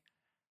 I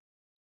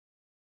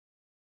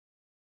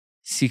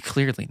see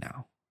clearly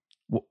now.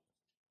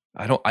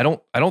 I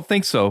don't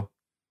think so.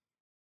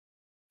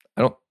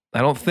 I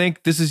don't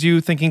think this is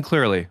you thinking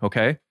clearly,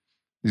 okay?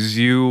 This is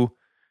you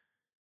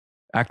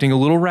acting a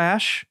little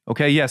rash.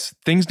 Okay, yes,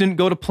 things didn't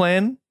go to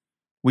plan.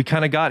 We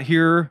kind of got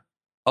here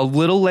a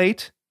little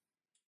late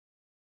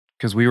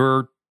because we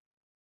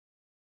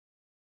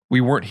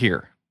weren't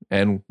here.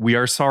 And we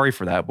are sorry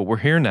for that, but we're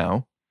here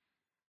now.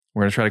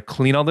 We're going to try to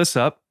clean all this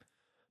up,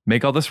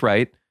 make all this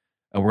right,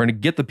 and we're going to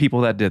get the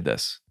people that did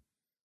this.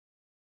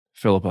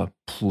 Philippa,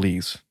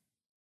 please.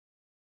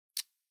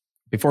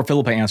 Before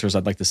Philippa answers,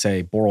 I'd like to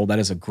say, Boral, that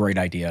is a great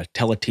idea.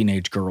 Tell a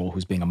teenage girl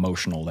who's being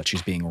emotional that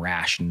she's being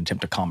rash and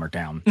attempt to calm her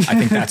down. I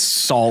think that's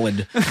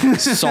solid.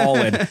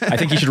 I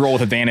think you should roll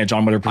with advantage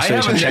on whatever I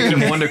have persuasion a check you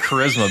negative make. 1 to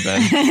charisma,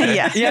 Ben.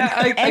 Yeah.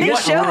 Yeah, And it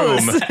what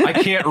shows. room? I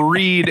can't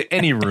read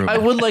any room. I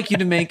would like you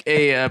to make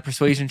a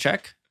persuasion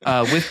check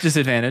with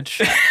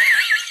disadvantage.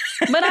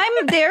 But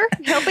I'm there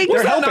helping.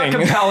 They're Not helping.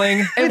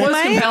 compelling. It was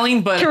my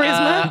compelling, but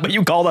charisma? But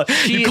you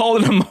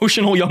called an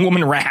emotional young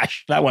woman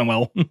rash. That went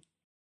well.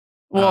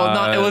 well,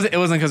 no, it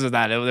wasn't because of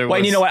that. There Well,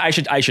 was, you know what? I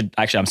should actually.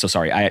 I'm so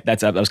sorry.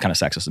 That was kind of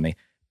sexist of me.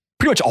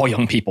 Pretty much all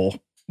young people,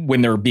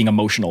 when they're being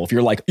emotional, if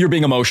you're like you're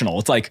being emotional,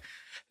 it's like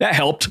that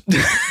helped.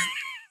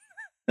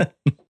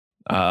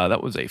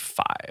 That was a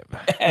 5.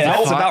 That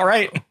was about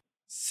right.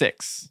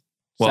 6,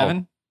 Well,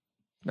 7,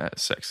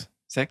 6.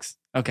 6.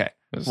 Okay.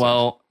 It was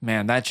Well,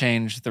 man, that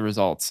changed the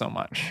results so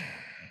much.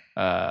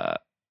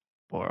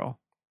 Boral.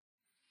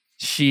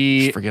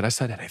 She. Just forget I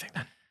said anything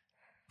then.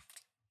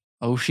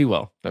 Oh, she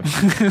will.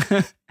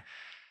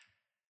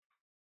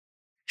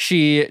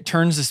 She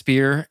turns the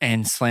spear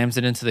and slams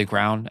it into the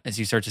ground as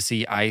you start to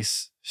see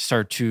ice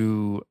start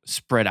to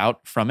spread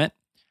out from it.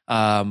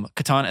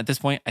 Catan, at this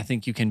point, I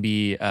think you can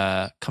be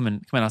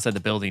coming outside the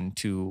building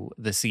to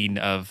the scene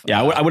of.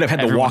 Yeah, I would have had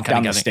to everyone walk kinda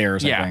down the gathering.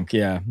 stairs. Yeah. I think.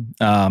 Yeah.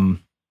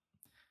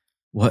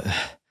 What?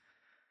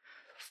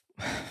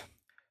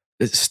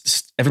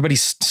 Everybody,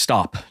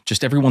 stop!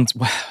 Just everyone's.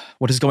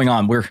 What is going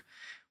on?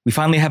 We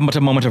finally have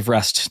a moment of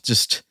rest.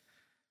 Just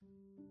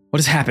what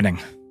is happening?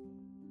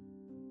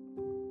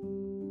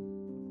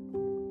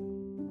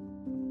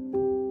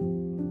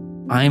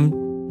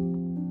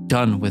 I'm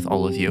done with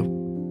all of you.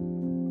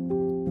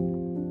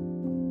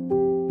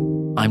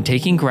 I'm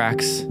taking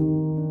Grax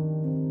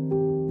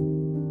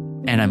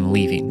and I'm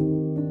leaving.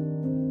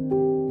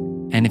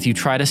 And if you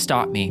try to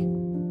stop me,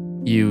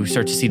 you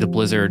start to see the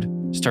blizzard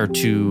start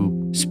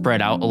to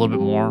spread out a little bit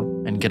more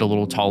and get a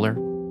little taller.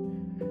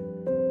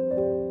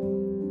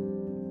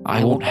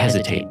 I won't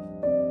hesitate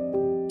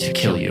to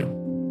kill you.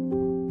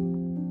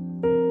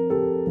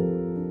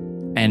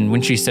 And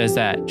when she says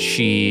that,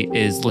 she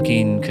is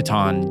looking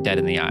Catan dead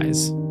in the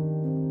eyes.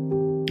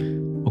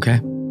 Okay.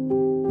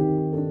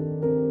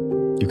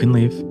 You can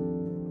leave.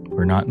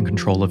 We're not in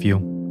control of you.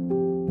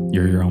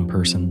 You're your own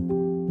person.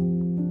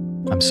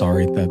 I'm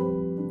sorry that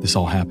this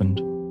all happened.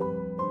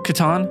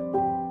 Catan,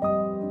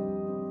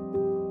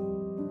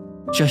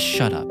 just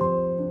shut up.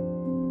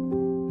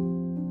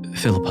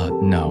 Philippa,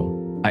 no.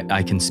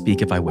 I can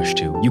speak if I wish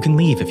to. You can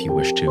leave if you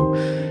wish to.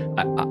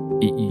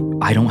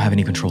 I don't have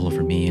any control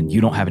over me, and you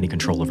don't have any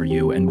control over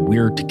you. And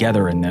we're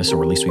together in this,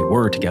 or at least we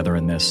were together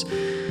in this,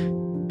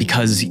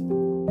 because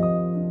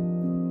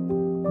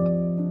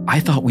I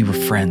thought we were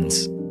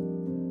friends.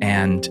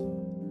 And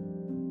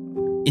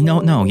you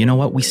know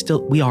what?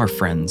 We are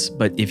friends.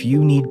 But if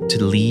you need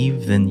to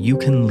leave, then you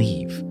can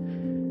leave.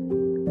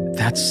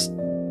 That's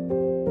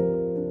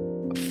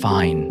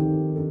fine.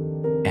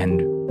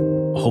 And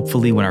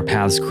hopefully when our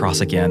paths cross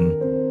again,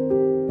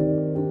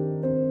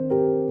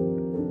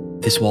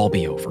 this will all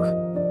be over.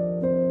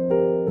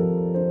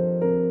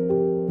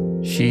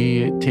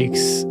 She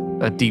takes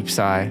a deep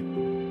sigh.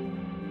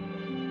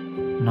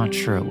 I'm not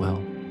sure it will.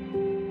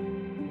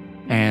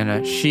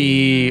 And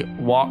she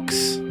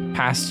walks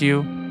past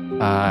you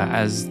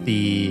as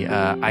the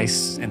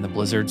ice and the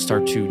blizzard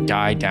start to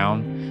die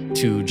down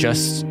to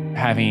just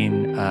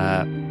having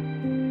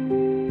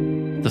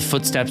the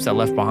footsteps that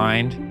left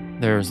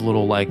behind. There's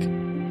little like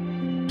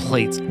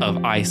plates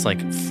of ice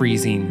like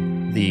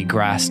freezing the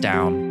grass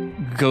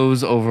down.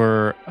 Goes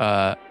over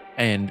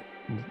and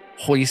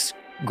hoists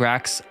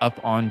Grax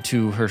up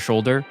onto her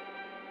shoulder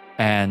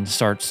and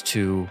starts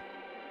to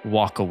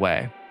walk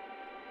away.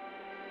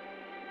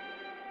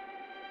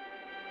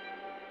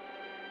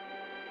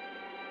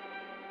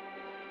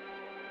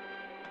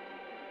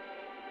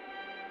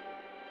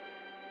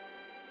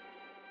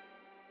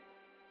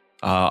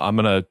 I'm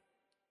gonna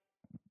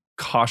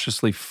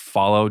cautiously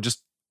follow.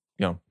 Just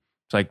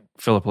it's like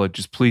Philippa,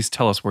 just please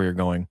tell us where you're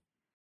going.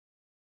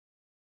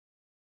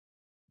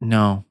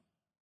 No.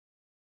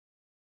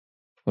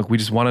 Look, we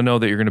just want to know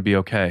that you're going to be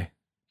okay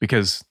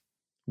because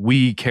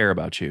we care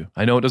about you.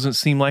 I know it doesn't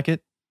seem like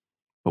it,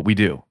 but we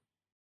do.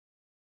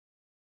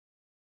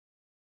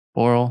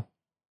 Boral,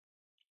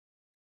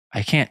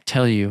 I can't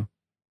tell you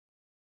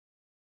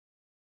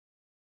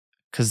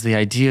because the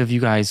idea of you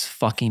guys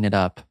fucking it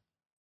up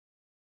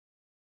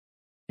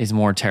is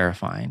more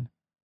terrifying.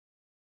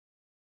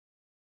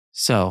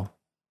 So,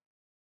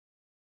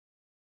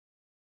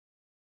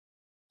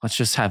 let's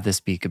just have this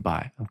be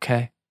goodbye,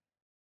 okay?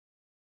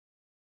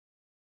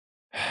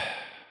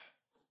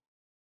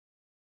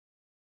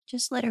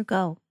 Just let her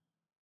go.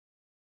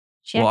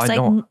 She Well,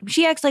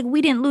 acts like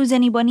we didn't lose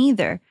anyone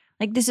either.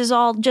 Like this is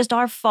all just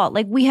our fault.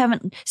 Like we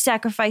haven't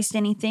sacrificed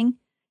anything.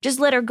 Just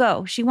let her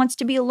go. She wants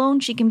to be alone.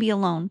 She can be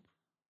alone.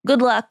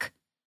 Good luck.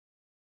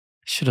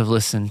 Should have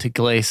listened to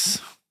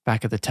Glace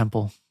back at the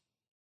temple.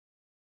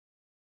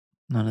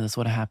 None of this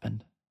would have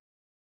happened.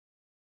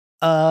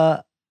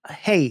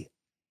 Hey.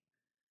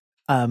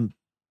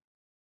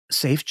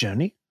 Safe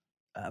journey.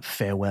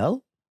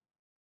 Farewell.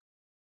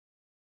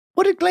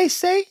 What did Glace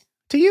say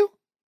to you?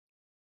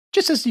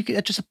 Just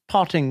a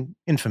parting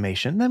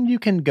information. Then you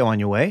can go on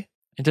your way.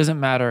 It doesn't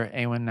matter,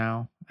 Awen,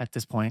 now, at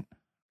this point.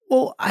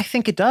 Well, I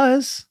think it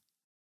does.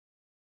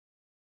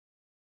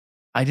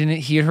 I didn't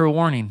heed her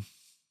warning.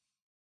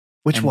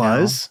 Which And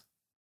was?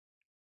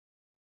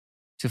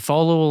 To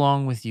follow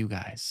along with you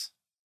guys.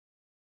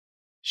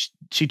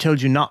 She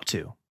told you not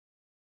to.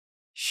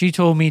 She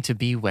told me to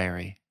be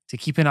wary, to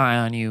keep an eye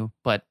on you,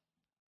 but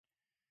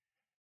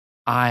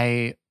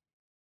I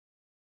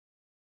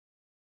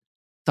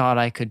thought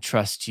I could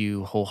trust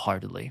you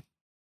wholeheartedly.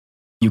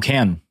 You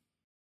can.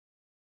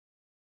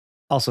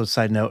 Also,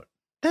 side note,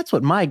 that's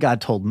what my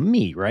god told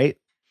me, right?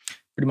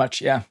 Pretty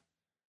much, yeah.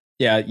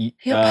 Yeah,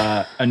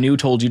 Yep. Anu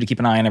told you to keep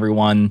an eye on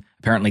everyone.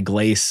 Apparently,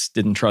 Glace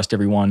didn't trust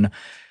everyone.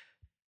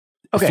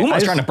 Okay, Fuma I was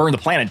just- trying to burn the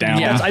planet down.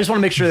 Yeah. I just want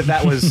to make sure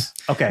that was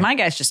okay. My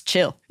guy's just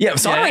chill. Yeah,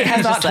 Sonari Yeah, has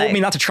he's not just told like- me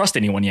not to trust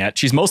anyone yet.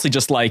 She's mostly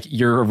just like,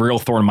 you're a real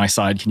thorn in my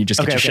side. Can you just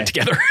get Okay, your shit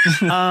together?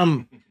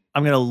 I'm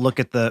gonna look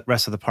at the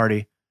rest of the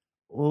party.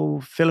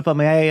 Oh, Philippa,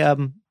 may I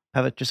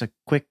have just a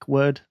quick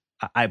word?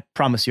 I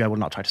promise you, I will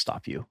not try to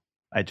stop you.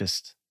 I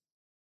just.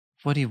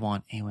 What do you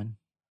want, Awen?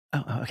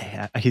 Oh,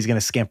 okay. He's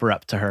gonna scamper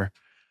up to her.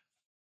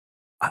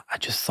 I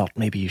just thought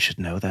maybe you should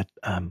know that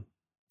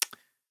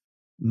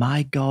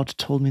my god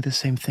told me the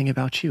same thing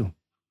about you.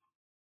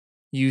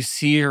 You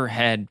see her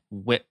head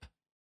whip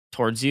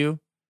towards you.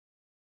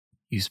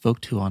 You spoke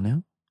to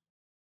Anu?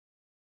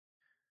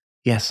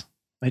 Yes,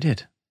 I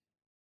did.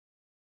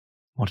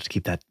 Wanted to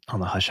keep that on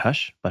the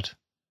hush-hush, but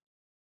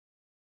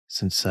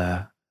since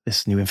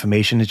this new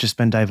information has just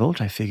been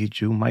divulged, I figured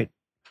you might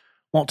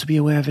want to be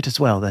aware of it as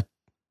well. That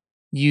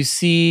You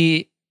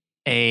see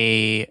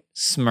a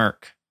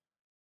smirk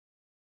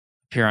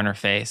appear on her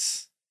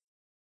face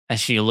as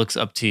she looks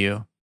up to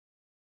you.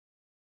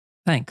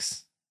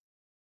 Thanks.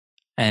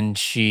 And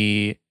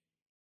she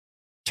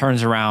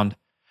turns around.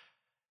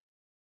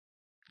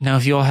 Now,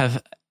 if you all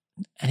have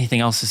anything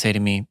else to say to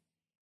me,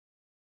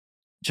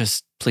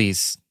 just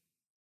please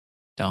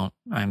don't.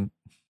 I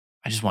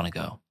just want to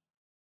go.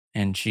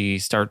 And she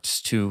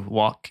starts to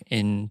walk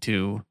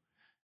into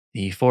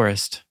the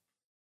forest.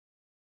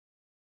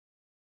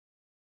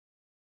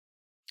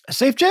 a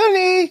safe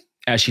journey.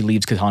 As she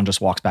leaves, Katan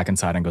just walks back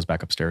inside and goes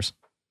back upstairs.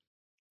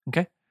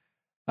 Okay.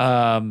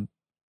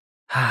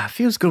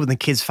 Feels good when the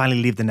kids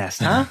finally leave the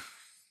nest, huh?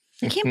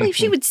 I can't believe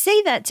she would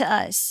say that to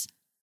us.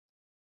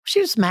 She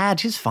was mad.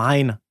 She's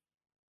fine.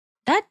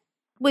 That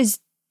was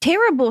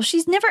terrible.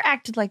 She's never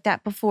acted like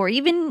that before,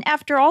 even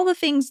after all the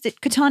things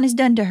that Katan has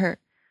done to her.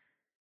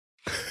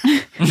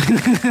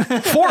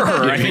 For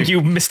her. I think you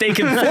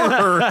mistaken for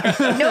her.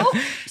 No,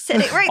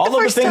 said it right All the of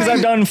the first things time.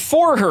 I've done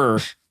for her.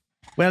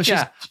 Well, she's,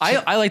 Yeah,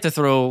 I like to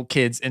throw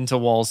kids into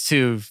walls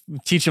too,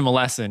 teach them a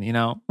lesson, you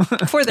know?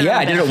 For the Yeah,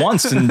 I did it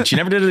once and she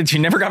never did it. She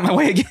never got my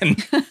way again.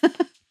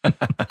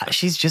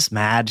 she's just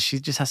mad. She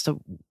just has to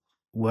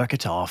work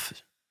it off.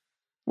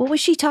 What was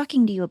she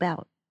talking to you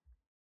about?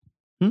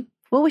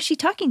 What was she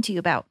talking to you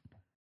about?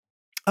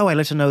 Oh, I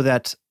let her know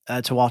that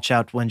to watch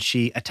out when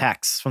she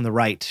attacks from the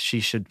right.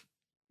 She should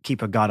keep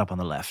her guard up on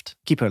the left.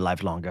 Keep her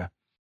alive longer.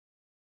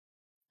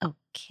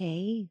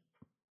 Okay.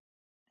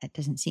 That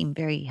doesn't seem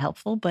very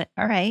helpful, but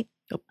all right.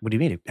 What do you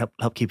mean?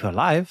 Help keep her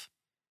alive?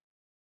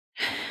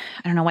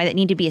 I don't know why that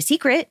need to be a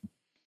secret.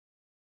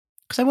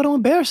 Because I want to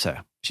embarrass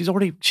her. She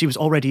was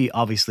already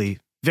obviously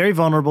very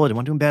vulnerable. I didn't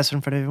want to embarrass her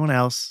in front of everyone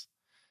else.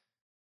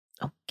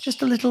 Oh,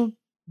 just a little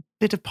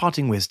bit of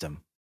parting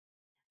wisdom.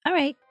 All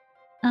right.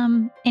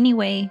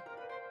 Anyway,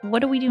 what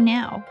do we do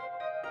now?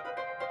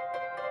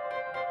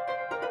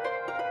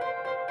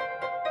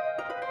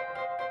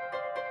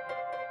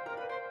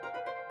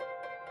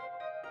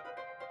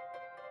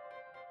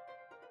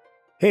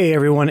 Hey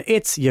everyone,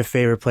 it's your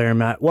favorite player,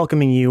 Matt,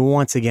 welcoming you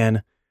once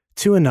again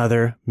to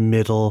another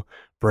middle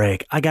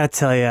break. I gotta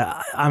tell you,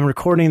 I'm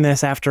recording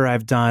this after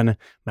I've done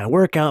my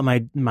workout,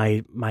 my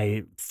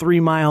 3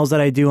 miles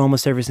that I do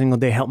almost every single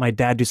day, help my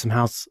dad do some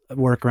house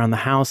work around the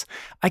house.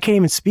 I can't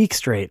even speak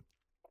straight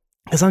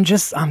because I'm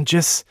just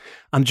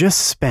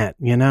spent,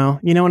 you know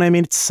what I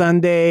mean? It's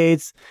Sunday,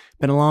 it's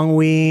been a long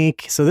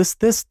week. So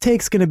this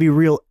take's going to be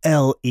real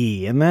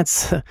LE, and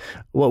that's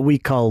what we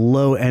call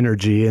low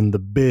energy in the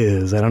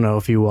biz. I don't know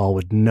if you all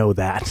would know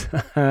that.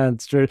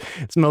 It's true.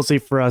 It's mostly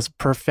for us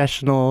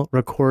professional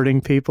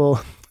recording people.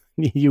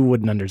 You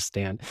wouldn't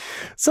understand.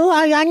 So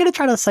I'm going to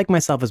try to psych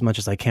myself as much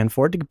as I can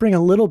for it to bring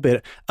a little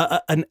bit,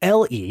 an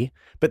LE,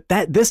 but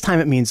that this time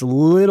it means a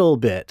little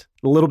bit.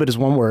 A little bit is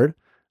one word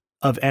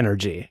of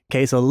energy.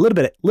 Okay, so a little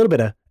bit of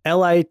LITTLEBITA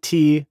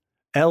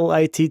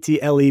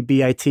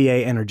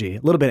energy,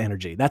 a little bit of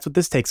energy. That's what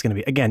this take's going to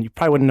be. Again, you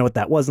probably wouldn't know what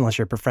that was unless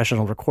you're a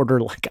professional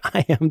recorder like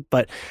I am,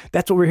 but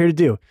that's what we're here to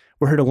do.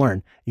 We're here to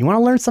learn. You want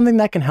to learn something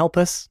that can help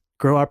us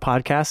grow our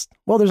podcast?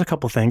 Well, there's a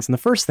couple things. And the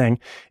first thing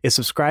is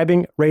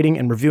subscribing, rating,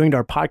 and reviewing to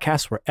our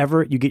podcast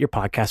wherever you get your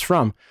podcast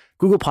from.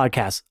 Google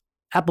Podcasts,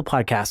 Apple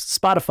Podcasts,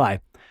 Spotify.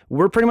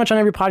 We're pretty much on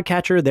every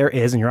podcatcher there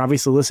is, and you're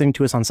obviously listening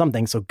to us on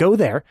something. So go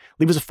there,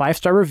 leave us a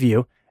 5-star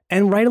review,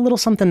 and write a little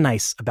something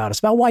nice about us,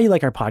 about why you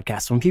like our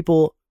podcast. When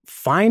people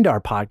find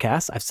our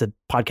podcast, I've said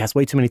podcast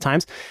way too many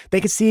times, they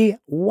can see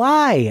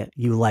why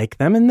you like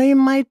them, and they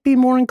might be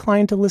more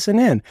inclined to listen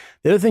in.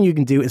 The other thing you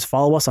can do is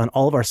follow us on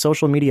all of our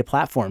social media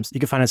platforms. You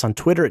can find us on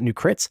Twitter at New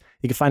Crits.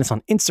 You can find us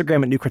on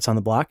Instagram at New Crits on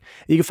the Block.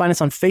 You can find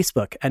us on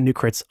Facebook at New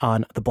Crits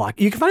on the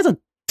Block. You can find us on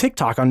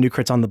TikTok on New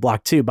Crits on the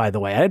Block too, by the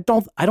way. I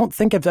don't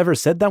think I've ever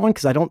said that one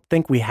because I don't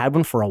think we had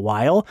one for a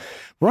while.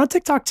 We're on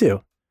TikTok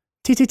too.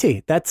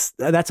 TTT. That's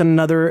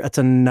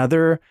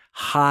another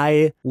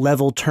high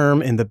level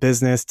term in the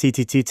business.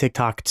 TTT,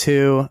 TikTok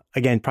too.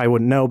 Again, probably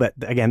wouldn't know, but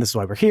again, this is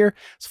why we're here.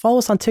 So follow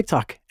us on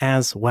TikTok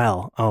as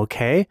well.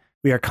 Okay.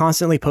 We are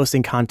constantly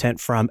posting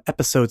content from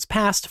episodes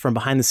past, from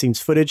behind the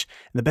scenes footage.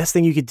 And the best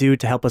thing you could do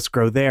to help us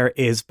grow there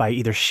is by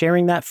either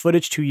sharing that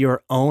footage to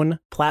your own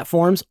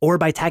platforms or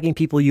by tagging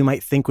people you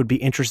might think would be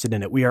interested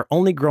in it. We are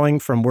only growing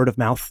from word of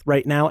mouth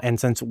right now. And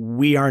since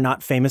we are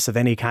not famous of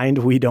any kind,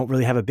 we don't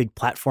really have a big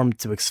platform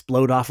to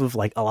explode off of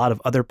like a lot of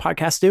other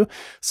podcasts do.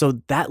 So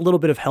that little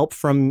bit of help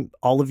from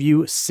all of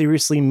you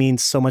seriously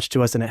means so much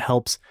to us, and it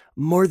helps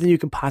more than you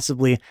can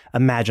possibly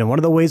imagine. One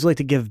of the ways we like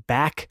to give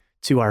back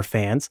to our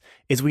fans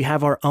is we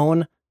have our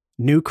own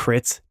New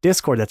Crits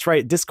Discord. That's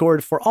right,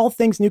 Discord for all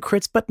things New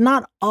Crits, but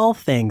not all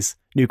things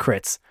New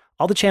Crits.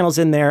 All the channels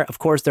in there. Of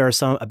course, there are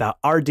some about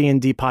our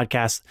D&D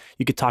podcasts.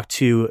 You could talk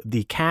to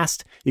the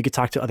cast. You could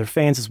talk to other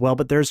fans as well,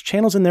 but there's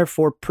channels in there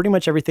for pretty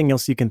much everything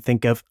else you can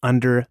think of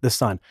under the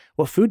sun.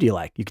 What food do you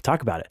like? You could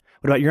talk about it.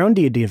 What about your own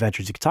D&D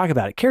adventures? You could talk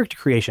about it. Character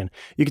creation,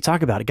 you could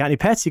talk about it. Got any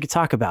pets? You could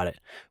talk about it.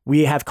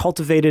 We have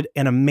cultivated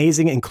an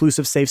amazing,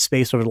 inclusive, safe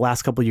space over the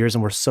last couple of years,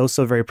 and we're so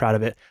very proud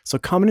of it. So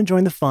come and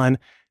join the fun.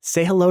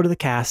 Say hello to the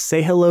cast.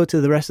 Say hello to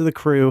the rest of the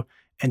crew,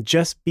 and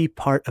just be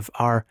part of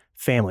our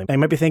family. Now, you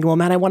might be thinking, well,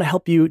 man, I want to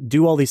help you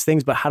do all these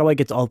things, but how do I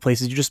get to all the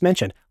places you just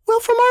mentioned? Well,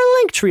 from our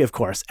link tree, of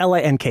course,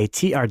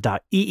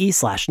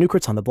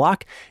 linktr.ee/newcrits on the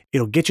block.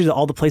 It'll get you to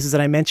all the places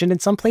that I mentioned,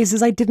 and some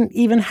places I didn't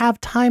even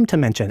have time to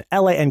mention.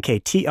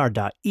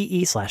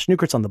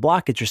 linktr.ee/newcrits on the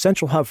block. It's your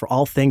central hub for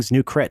all things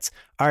New Crits.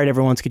 All right,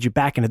 everyone, let's get you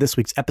back into this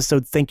week's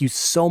episode. Thank you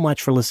so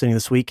much for listening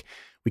this week.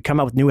 We come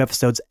out with new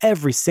episodes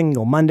every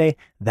single Monday.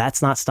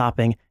 That's not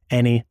stopping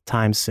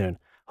anytime soon.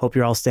 Hope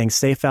you're all staying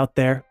safe out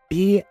there.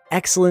 Be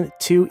excellent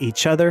to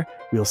each other.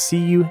 We'll see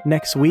you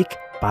next week.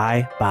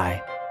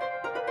 Bye-bye.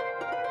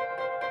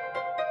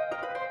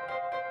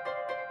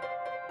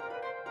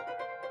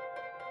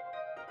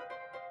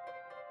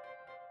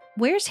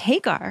 Where's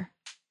Hagar?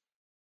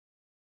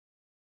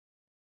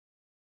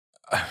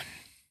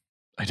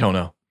 I don't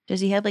know.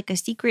 Does he have like a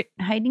secret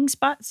hiding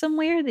spot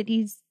somewhere that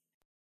he's...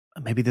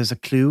 Maybe there's a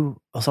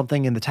clue or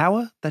something in the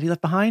tower that he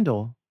left behind,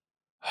 or...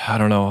 I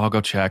don't know. I'll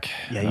go check.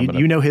 Yeah,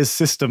 you know his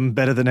system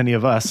better than any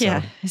of us. So.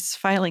 Yeah, his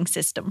filing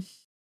system.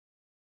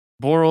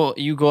 Boral,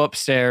 you go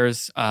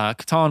upstairs.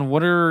 Catan,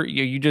 what are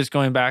you just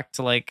going back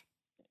to like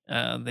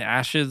the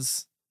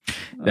ashes?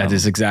 That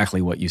is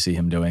exactly what you see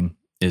him doing.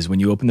 Is when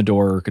you open the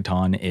door,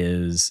 Catan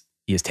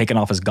he has taken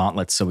off his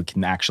gauntlets so he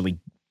can actually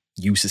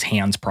use his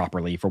hands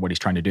properly for what he's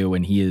trying to do,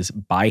 and he is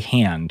by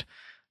hand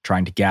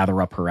trying to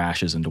gather up her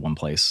ashes into one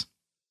place,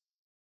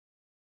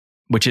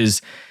 which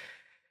is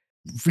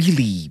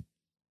really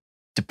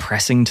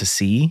depressing to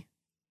see,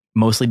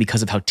 mostly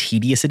because of how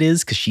tedious it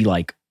is, because she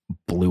like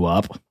blew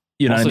up.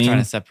 You know also what I mean? trying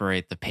to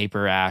separate the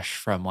paper ash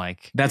from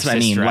like That's your what I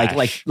mean. sister Like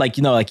ash.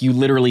 you know, like you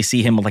literally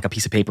see him with like a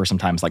piece of paper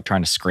sometimes, like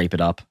trying to scrape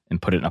it up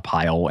and put it in a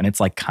pile, and it's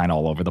like kind of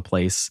all over the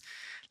place.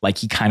 Like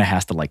he kind of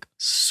has to like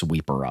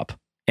sweep her up,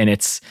 and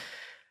it's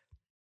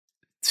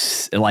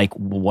like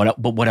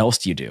what else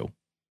do you do,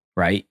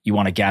 right? You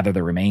want to gather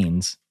the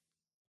remains,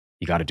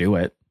 you got to do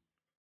it.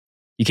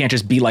 You can't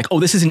just be like, oh,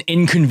 this is an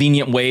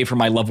inconvenient way for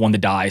my loved one to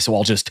die, so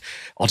I'll just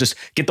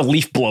get the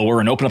leaf blower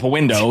and open up a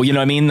window. You know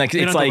what I mean? Like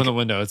You it's don't like open the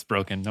window, it's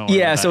broken. Don't worry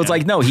yeah, about so that, it's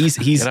like no, he's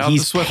Get out the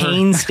Swiffer.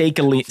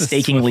 painstakingly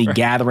Swiffer.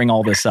 gathering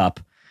all this up,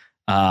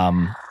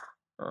 and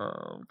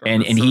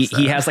that's he so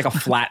he sad. has like a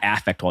flat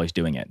affect while he's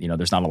doing it. You know,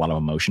 there's not a lot of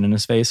emotion in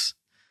his face,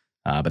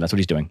 but that's what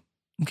he's doing.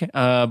 Okay.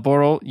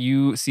 Boral,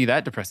 you see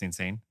that depressing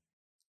scene.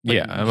 But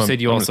Yeah, You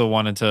said you also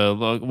wanted to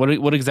look.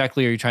 What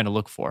exactly are you trying to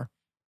look for?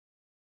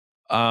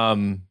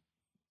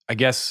 I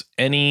guess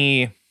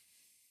I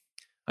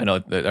know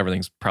that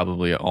everything's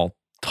probably all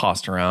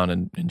tossed around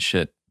and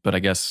shit, but I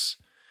guess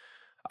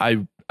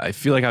I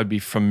feel like I would be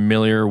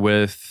familiar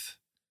with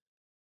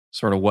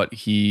sort of what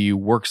he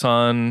works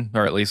on,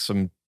 or at least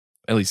some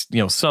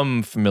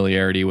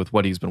familiarity with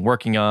what he's been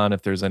working on.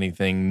 If there's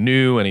anything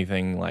new,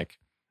 anything like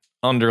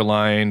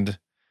underlined,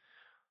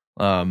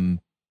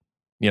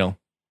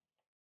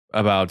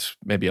 about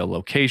maybe a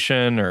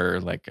location or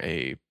like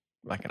an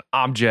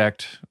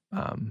object,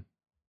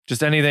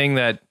 just anything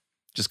that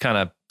just kind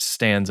of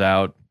stands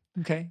out.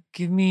 Okay.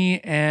 Give me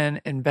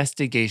an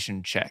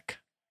investigation check.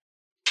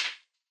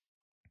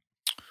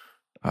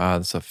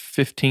 That's a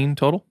 15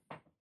 total.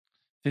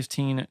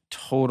 15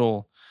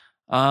 total.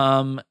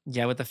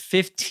 Yeah, with the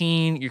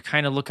 15, you're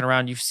kind of looking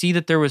around. You see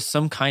that there was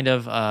some kind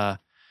of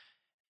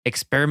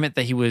experiment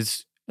that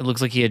it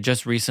looks like he had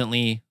just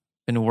recently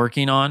been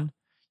working on.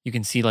 You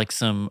can see like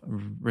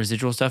some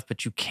residual stuff,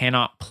 but you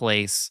cannot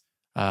place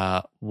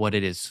what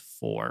it is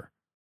for.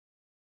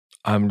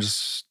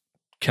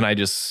 Can I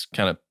just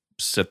kind of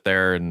sit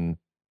there and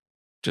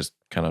just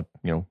kind of,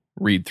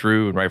 read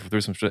through and rifle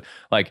through some shit?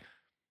 Like,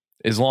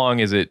 as long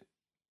as I'm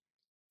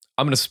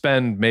going to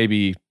spend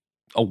maybe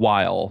a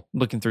while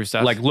Looking through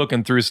stuff. like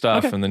looking through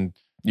stuff, Okay. and then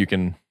you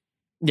can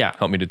yeah.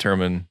 help me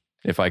determine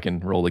if I can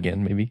roll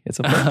again, maybe at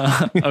some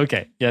point.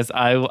 Okay. Yes,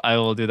 I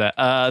will do that.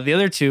 The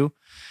other two,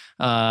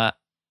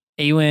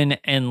 Awen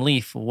and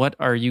Leaf, what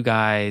are you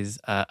guys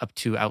up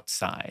to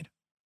outside?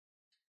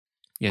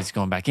 You guys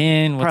going back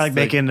in? Probably like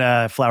the-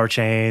 making flower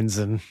chains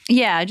and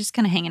Yeah, just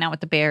kind of hanging out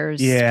with the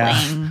bears. Yeah.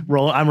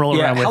 Playing. I'm rolling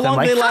Yeah, around with how them long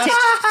like do they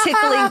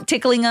last?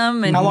 Tickling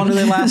them. And How long do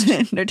they last?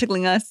 They're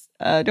tickling us.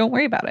 Don't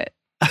worry about it.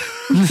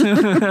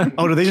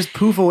 oh, do they just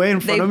poof away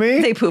in front of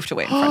me? They poofed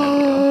away in front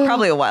of you.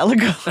 Probably a while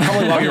ago.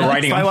 Probably while you're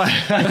writing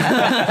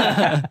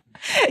them.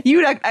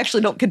 You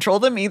actually don't control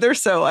them either,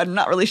 so I'm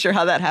not really sure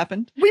how that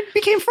happened. We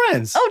became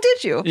friends. Oh,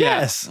 did you?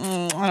 yes.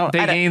 I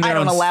gained their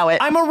don't own allow it.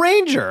 I'm a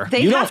ranger.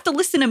 They You have to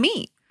listen to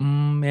me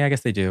Yeah, I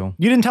guess they do.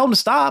 You didn't tell them to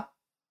stop.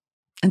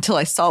 until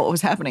I saw what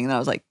was happening, and then I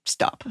was like,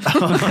 stop.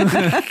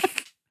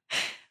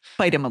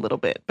 Bite him a little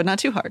bit, but not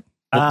too hard,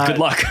 Well, good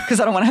luck. because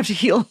I don't want to have to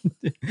heal.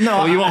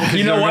 No, you won't. 'cause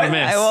You know you're what? gonna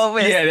miss. I won't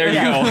miss. Yeah, there you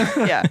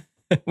go. Yeah.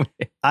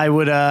 I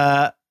would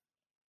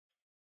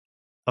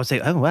say,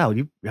 oh wow,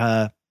 you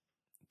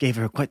gave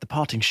her quite the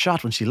parting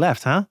shot when she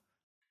left, huh?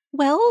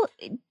 Well,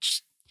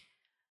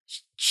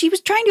 she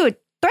was trying to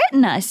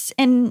threaten us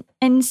and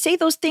say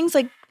those things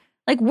like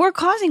we're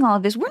causing all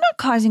of this. We're not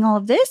causing all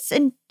of this,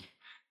 and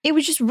it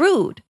was just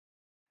rude.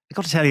 I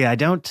got to tell you, I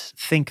don't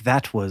think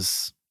that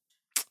was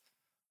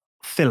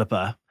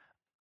Philippa,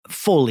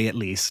 fully at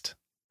least.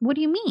 What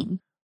do you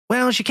mean?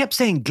 Well, she kept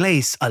saying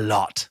Glace a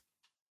lot.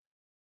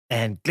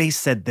 And Glace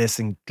said this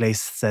and Glace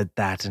said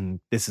that,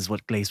 and this is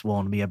what Glace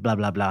warned me of, blah,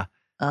 blah, blah.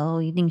 Oh,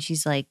 you think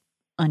she's like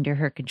under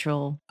her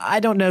control? I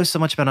don't know so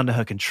much about under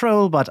her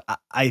control, but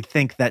I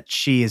think that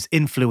she is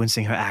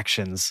influencing her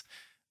actions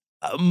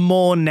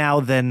more now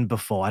than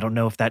before. I don't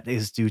know if that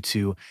is due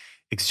to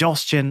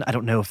exhaustion. I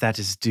don't know if that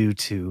is due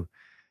to...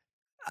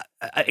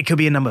 it could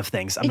be a number of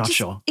things. I'm not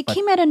sure. It but-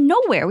 came out of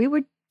nowhere. We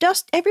were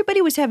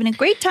everybody was having a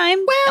great time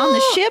on the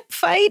Well- ship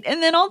fight,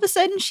 and then all of a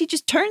sudden she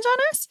just turns on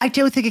us. I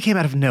don't think it came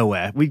out of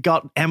nowhere. We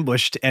got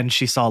ambushed, and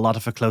she saw a lot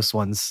of her close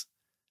ones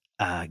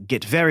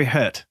get very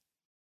hurt.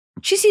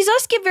 She sees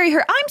us get very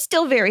hurt. I'm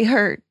still very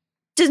hurt.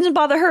 Doesn't it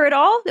bother her at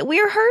all that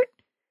we're hurt?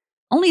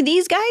 Only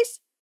these guys?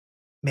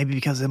 Maybe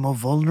because they're more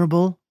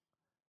vulnerable?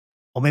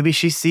 Or maybe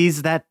she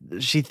thinks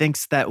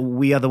that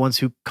we are the ones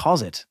who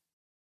cause it.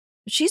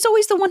 She's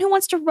always the one who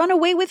wants to run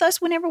away with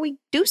us whenever we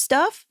do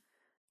stuff.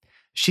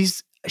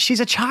 She's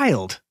a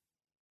child.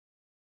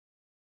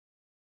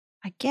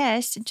 I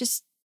guess.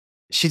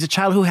 She's a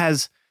child who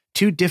has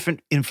two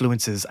different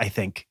influences, I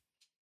think,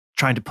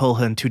 trying to pull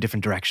her in two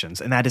different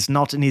directions. And that is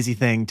not an easy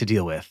thing to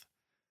deal with.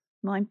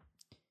 Well,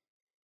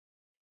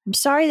 I'm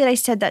sorry that I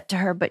said that to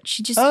her, but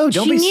she don't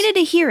be needed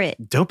to hear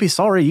it. Don't be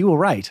sorry, you were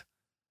right.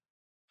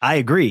 I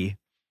agree.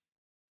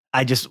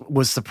 I just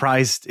was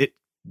surprised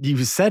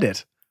you said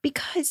it.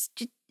 Because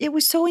it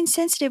was so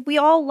insensitive. We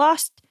all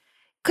lost.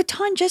 Boral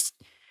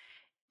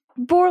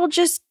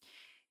just,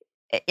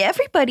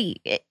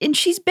 everybody. And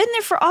she's been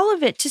there for all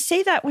of it. To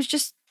say that was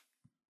just,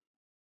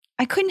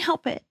 I couldn't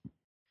help it.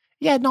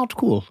 Yeah, not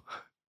cool.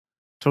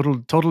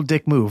 Total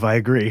dick move. I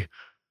agree.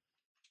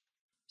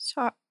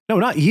 So, No,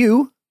 not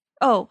you.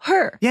 oh,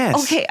 her.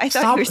 Yes. Okay, I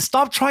thought you were.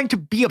 Stop trying to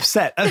be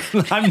upset.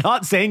 I'm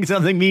not saying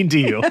something mean to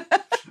you.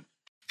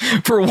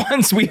 For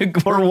once,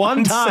 For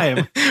one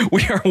time.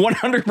 we are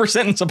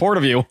 100% in support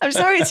of you. I'm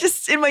sorry. It's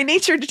just in my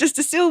nature to just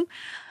assume.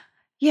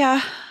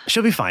 Yeah.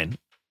 She'll be fine.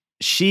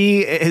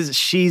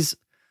 She's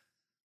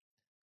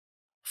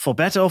for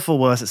better or for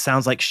worse, it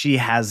sounds like she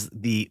has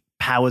the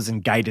powers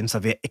and guidance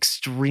of an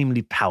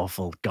extremely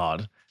powerful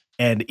god.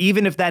 And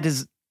even if that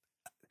is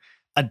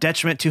a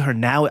detriment to her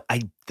now,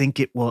 I think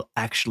it will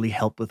actually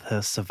help with her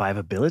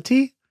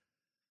survivability.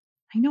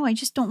 I know. I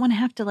just don't want to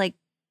have to like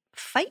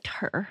fight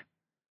her.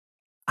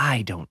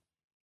 I don't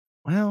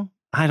know.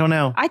 I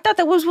thought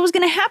that was what was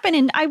going to happen.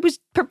 And I was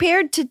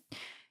prepared to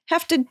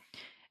have to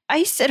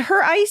ice at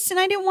her ice. And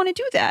I didn't want to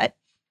do that.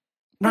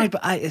 Right,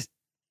 but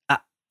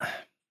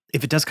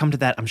if it does come to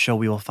that, I'm sure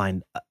we will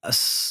find a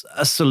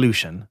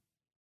solution.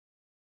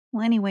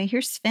 Well, anyway,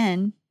 here's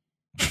Sven.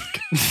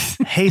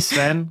 Hey,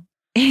 Sven.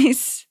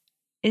 Is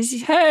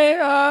Hey,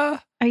 are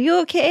you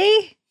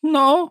okay?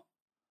 no.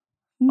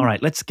 All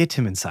right, let's get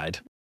him inside.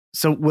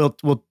 So we'll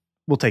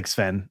take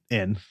Sven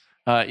in.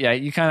 Yeah,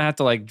 you kind of have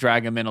to like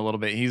drag him in a little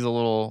bit. He's a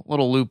little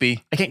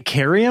loopy. I can't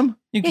carry him.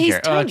 You can Yeah, he's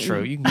carry. Oh, tiny.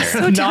 true. You can carry. So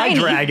him. No, I tiny.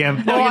 drag him.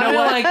 No, No, you know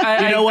what?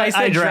 I, You know what? I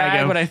said I drag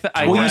him. But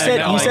I Well, you drag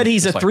said him. you said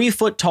he's a It's like- 3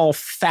 foot tall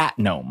fat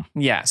gnome.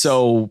 Yeah.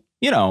 So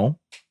how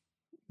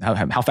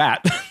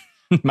fat?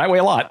 Might weigh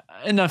a lot.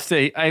 enough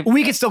to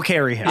We can still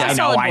carry him. Yeah, I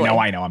solid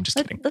boy. know. I'm just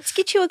kidding. Let's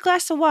get you a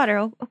glass of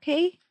water,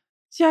 okay?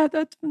 Yeah,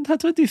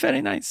 that would be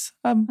very nice.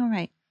 All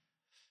right.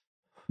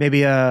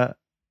 Maybe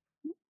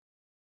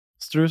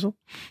streusel?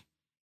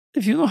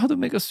 If you know how to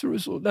make a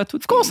streusel, that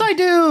would Of course I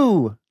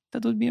do.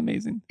 that would be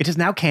amazing. It is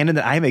now canon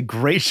that I am a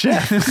great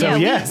chef. So Yeah,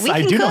 yes, we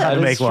I can do know cook. how to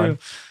That make is one. true.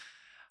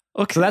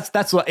 Okay. So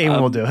that's what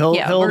Eamon will do. He'll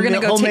yeah, we're gonna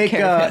go take make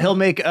care of him. he'll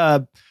make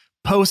a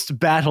post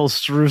battle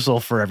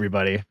streusel for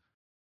everybody.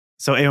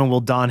 So Eamon will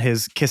don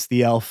his Kiss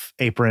the Elf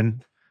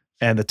apron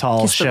and the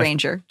tall Kiss chef the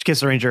ranger. Kiss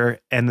the Ranger,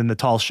 and then the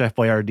tall Chef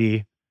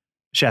Boyardee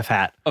chef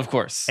hat, Of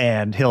course.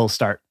 and he'll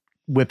start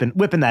whipping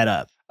that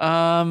up.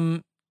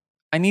 I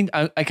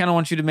kind of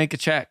want you to make a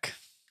check.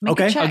 Make a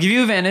Okay. check. I'll give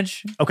you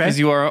advantage. Okay. Because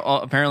you are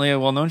apparently a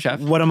well-known chef.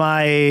 What am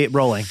I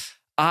rolling?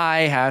 I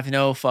have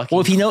no fucking.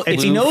 Well, if he knows I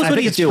what think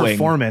he's it's doing,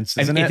 performance,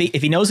 isn't it?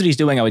 if he knows what he's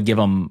doing, I would give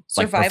him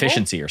like Survival?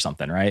 proficiency or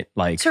something, right?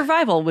 Like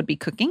Survival would be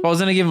cooking. I was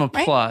gonna give him a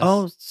Right? plus.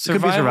 Oh, it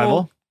could be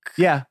survival.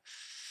 Yeah.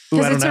 Ooh, I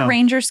Because don't it's a know.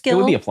 ranger it skill.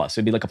 would be a plus.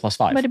 It'd be like a +5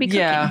 but it'd be cooking.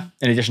 Yeah.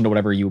 in addition to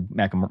whatever you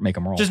make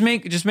him roll. Just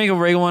make a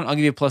regular one. I'll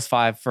give you a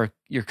 +5 for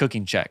your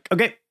cooking check.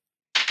 Okay.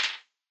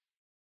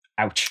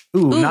 ouch.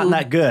 Ooh, Ooh. not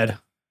that good.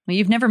 Well,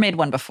 you've never made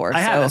one before.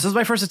 I have. so- This is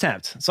my first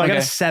attempt. So I got a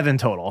Okay. 7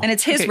 total. And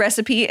it's his Okay.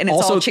 recipe, and it's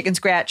Also- all chicken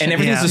scratch. And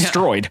everything's Yeah.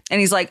 destroyed. and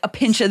he's like, a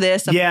pinch of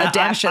this, a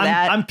dash of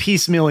that. I'm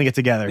piecemealing it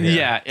together here.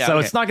 Yeah, So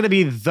okay. it's not going to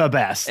be the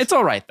best. It's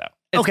all right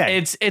though. Okay.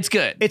 It's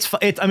good.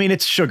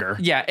 It's sugar.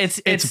 Yeah, it's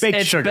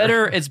baked sugar.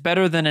 better. It's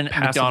better than an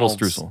Passable McDonald's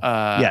streusel.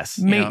 Yes.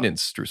 you know.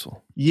 Maintenance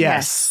streusel.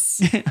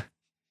 Yes.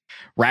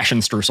 Ration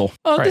streusel.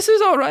 Oh, Right. this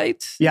is all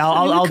right. Yeah,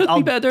 I mean, it could I'll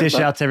be better, dish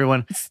but- out to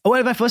everyone. Oh,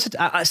 wait, my first.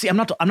 See, I'm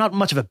not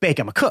much of a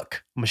baker. I'm a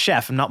cook. I'm a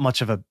chef. I'm not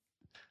much of a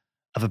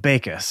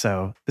baker.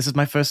 So this is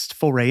my first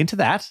foray into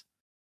that.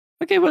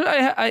 Okay, well,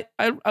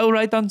 I'll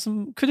write down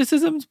some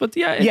criticisms, but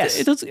yeah, Yes.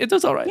 it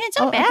does all right. Yeah, it's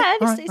not Oh, okay. bad.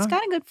 All right, It's all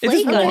got a good It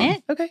is flake on fun.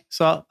 it. Okay,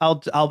 so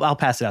I'll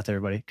pass it out to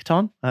everybody.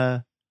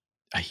 Catan.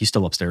 He's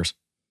still upstairs.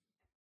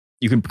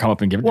 You can come up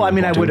and give it. Well, to I him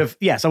mean, if I you want would to. have.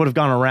 Yes, I would have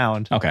gone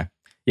around. Okay.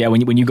 Yeah,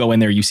 when you go in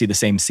there, you see the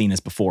same scene as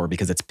before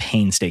because it's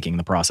painstaking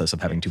the process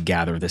of having to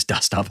gather this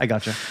dust up. I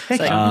gotcha. It's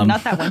like,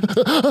 not that one.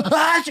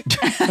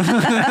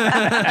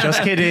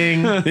 Just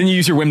kidding. Then you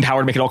use your wind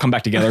power to make it all come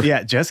back together.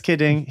 Yeah, just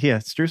kidding. Here,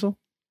 streusel.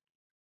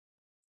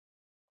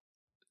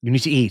 You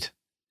need to eat.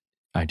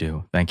 I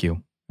do. Thank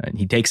you. And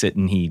he takes it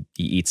and he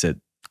eats it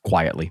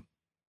quietly.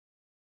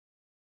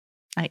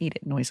 I eat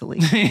it noisily.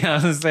 Yeah, I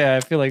was gonna say.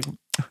 I feel like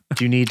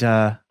Do you need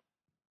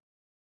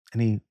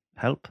any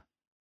help?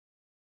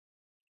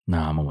 No,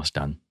 I'm almost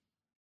done.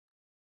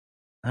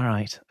 All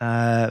right.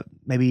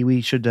 Maybe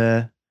we should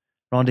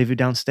rendezvous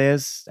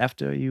downstairs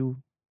after you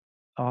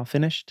are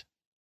finished.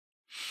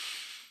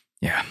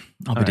 Yeah,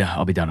 All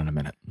I'll be done in a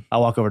minute.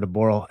 I'll walk over to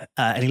Boral.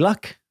 Any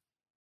luck?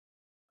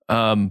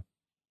 No,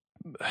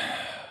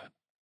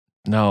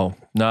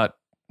 not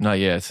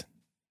yet.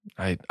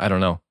 I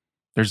don't know.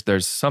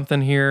 There's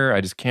something here.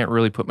 I just can't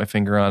really put my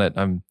finger on it.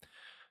 I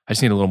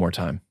just need a little more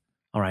time.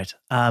 All right.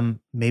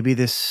 Maybe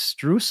this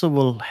streusel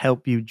will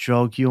help you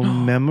jog your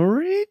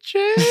memory,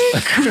 Jake.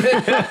 This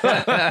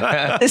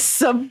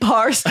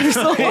subpar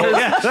streusel.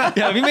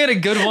 yeah, if you made a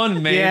good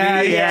one, maybe.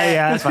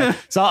 Yeah. That's fine.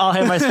 So I'll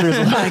hand my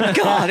streusel. My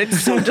God,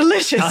 it's so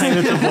delicious. I'll hand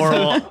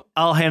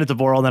it to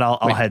Boral. And then I'll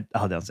Wait. head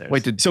downstairs.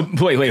 Wait, did So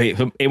wait.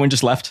 So Awen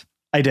just left.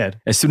 I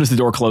did. As soon as the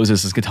door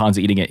closes, as Catan's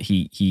eating it,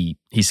 he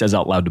says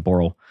out loud to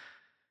Boral,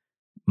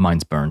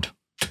 "Mine's burned."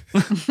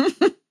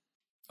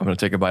 I'm gonna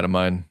take a bite of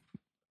mine.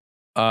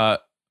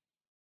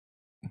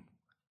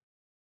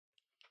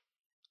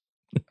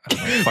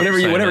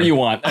 Whatever you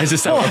want. I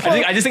just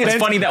think it's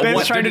funny that Ben's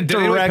what trying to Did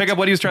anyone direct. pick up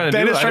what he was trying to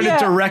Ben do? is trying Yeah.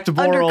 to direct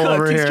Boral Undercooked.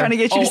 over He's here. trying to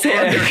get you to say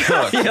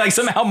undercooked. yeah, like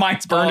somehow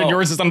mine's burned and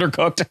yours is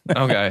undercooked.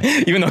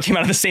 Okay. Even though it came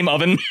out of the same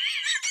oven.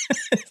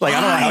 Like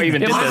I don't know how he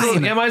even did this.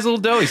 Mine's a little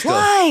doughy still.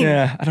 Why?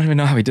 Yeah, I don't even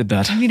know how he did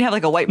that. You need to have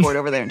like a whiteboard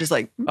over there and just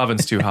like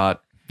Oven's too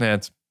hot. Yeah,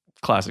 it's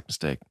a classic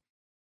mistake.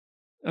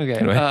 Okay.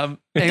 Anyway.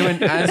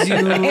 Eowyn, as you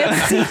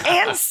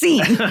and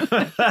scene.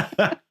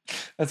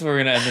 that's where we're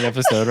gonna end the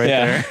episode right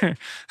Yeah. there.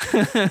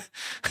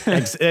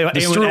 The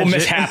strudel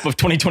mishap of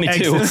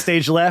 2022. Exit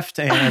stage left,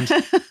 and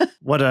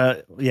what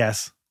a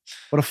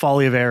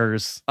folly of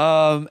errors.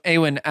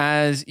 Eowyn,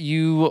 as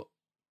you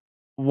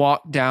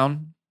walk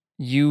down,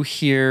 you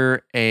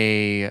hear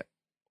a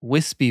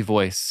wispy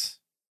voice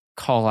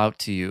call out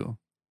to you.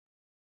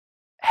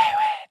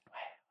 Eowyn,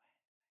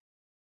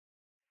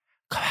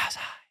 come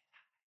outside.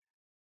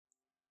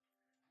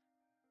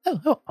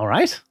 Oh, all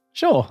right,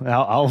 sure.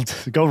 I'll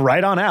go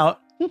right on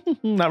out.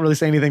 Not really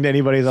saying anything to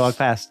anybody as I walk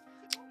past.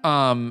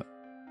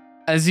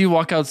 As you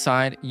walk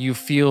outside, you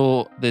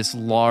feel this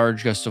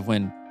large gust of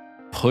wind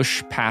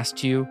push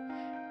past you,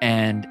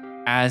 and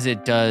as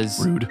it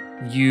does, Rude.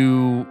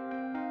 you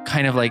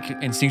kind of like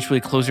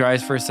instinctually close your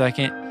eyes for a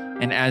second,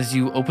 and as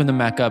you open them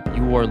back up,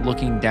 you are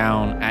looking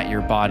down at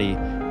your body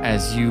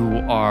as you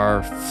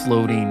are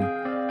floating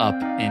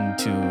up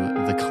into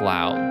the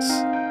clouds.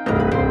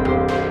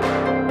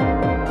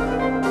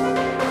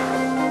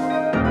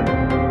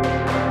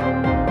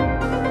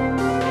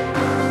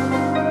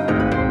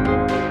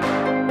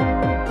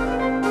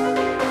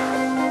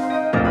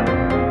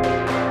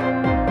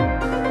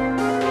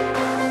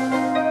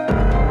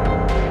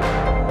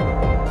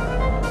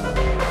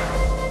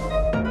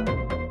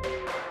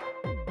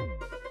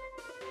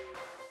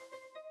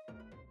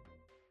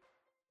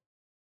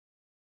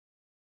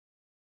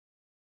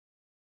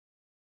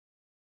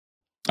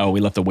 Oh, we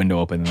left the window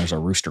open and there's a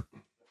rooster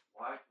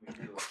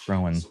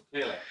crowing.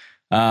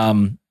 Are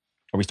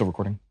we still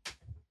recording?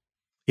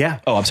 Yeah.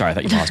 Oh, I'm sorry. I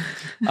thought you paused.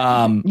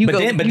 You but go.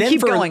 then, but you then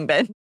keep for, going,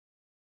 Ben.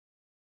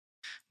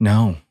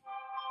 No.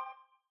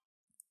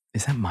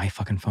 Is that my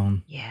fucking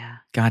phone? Yeah,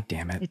 God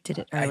damn it. it did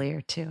it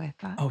earlier too. I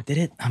thought. Oh, did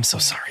it? I'm so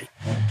sorry.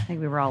 I think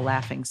we were all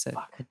laughing, so it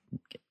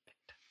couldn't get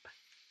picked up.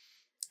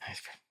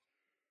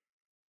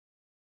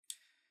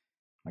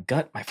 My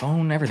gut, my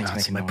phone, everything's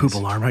That's making my noise. poop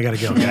alarm. I gotta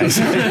go, guys.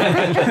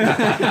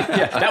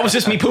 Yeah, that was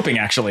just me pooping.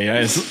 Actually,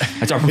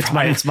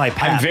 it's my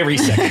pap. I'm very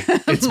sick.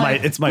 It's my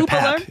poop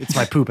pap. alarm? It's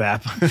my poop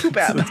app. Poop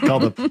app. It's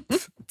called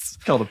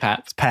Called a pat.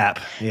 it's pap.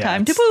 Yeah,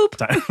 Time to it's poop.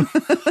 time-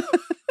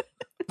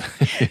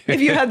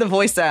 If you had the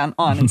voice sound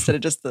on instead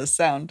of just the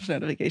sound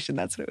notification,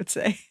 that's what it would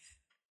say.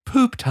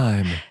 Poop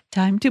time.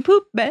 Time to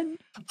poop, Ben.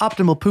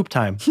 Optimal poop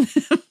time.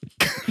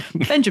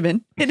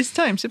 Benjamin, it is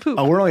time to poop.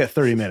 Oh, we're only at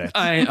 30 minutes.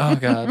 Oh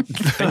God.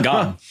 Thank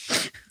God.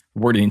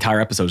 We're the entire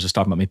episode is just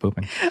talking about me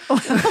pooping.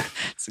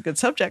 It's a good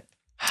subject.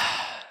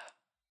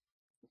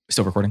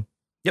 Still recording?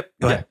 Yep.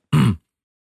 Go ahead.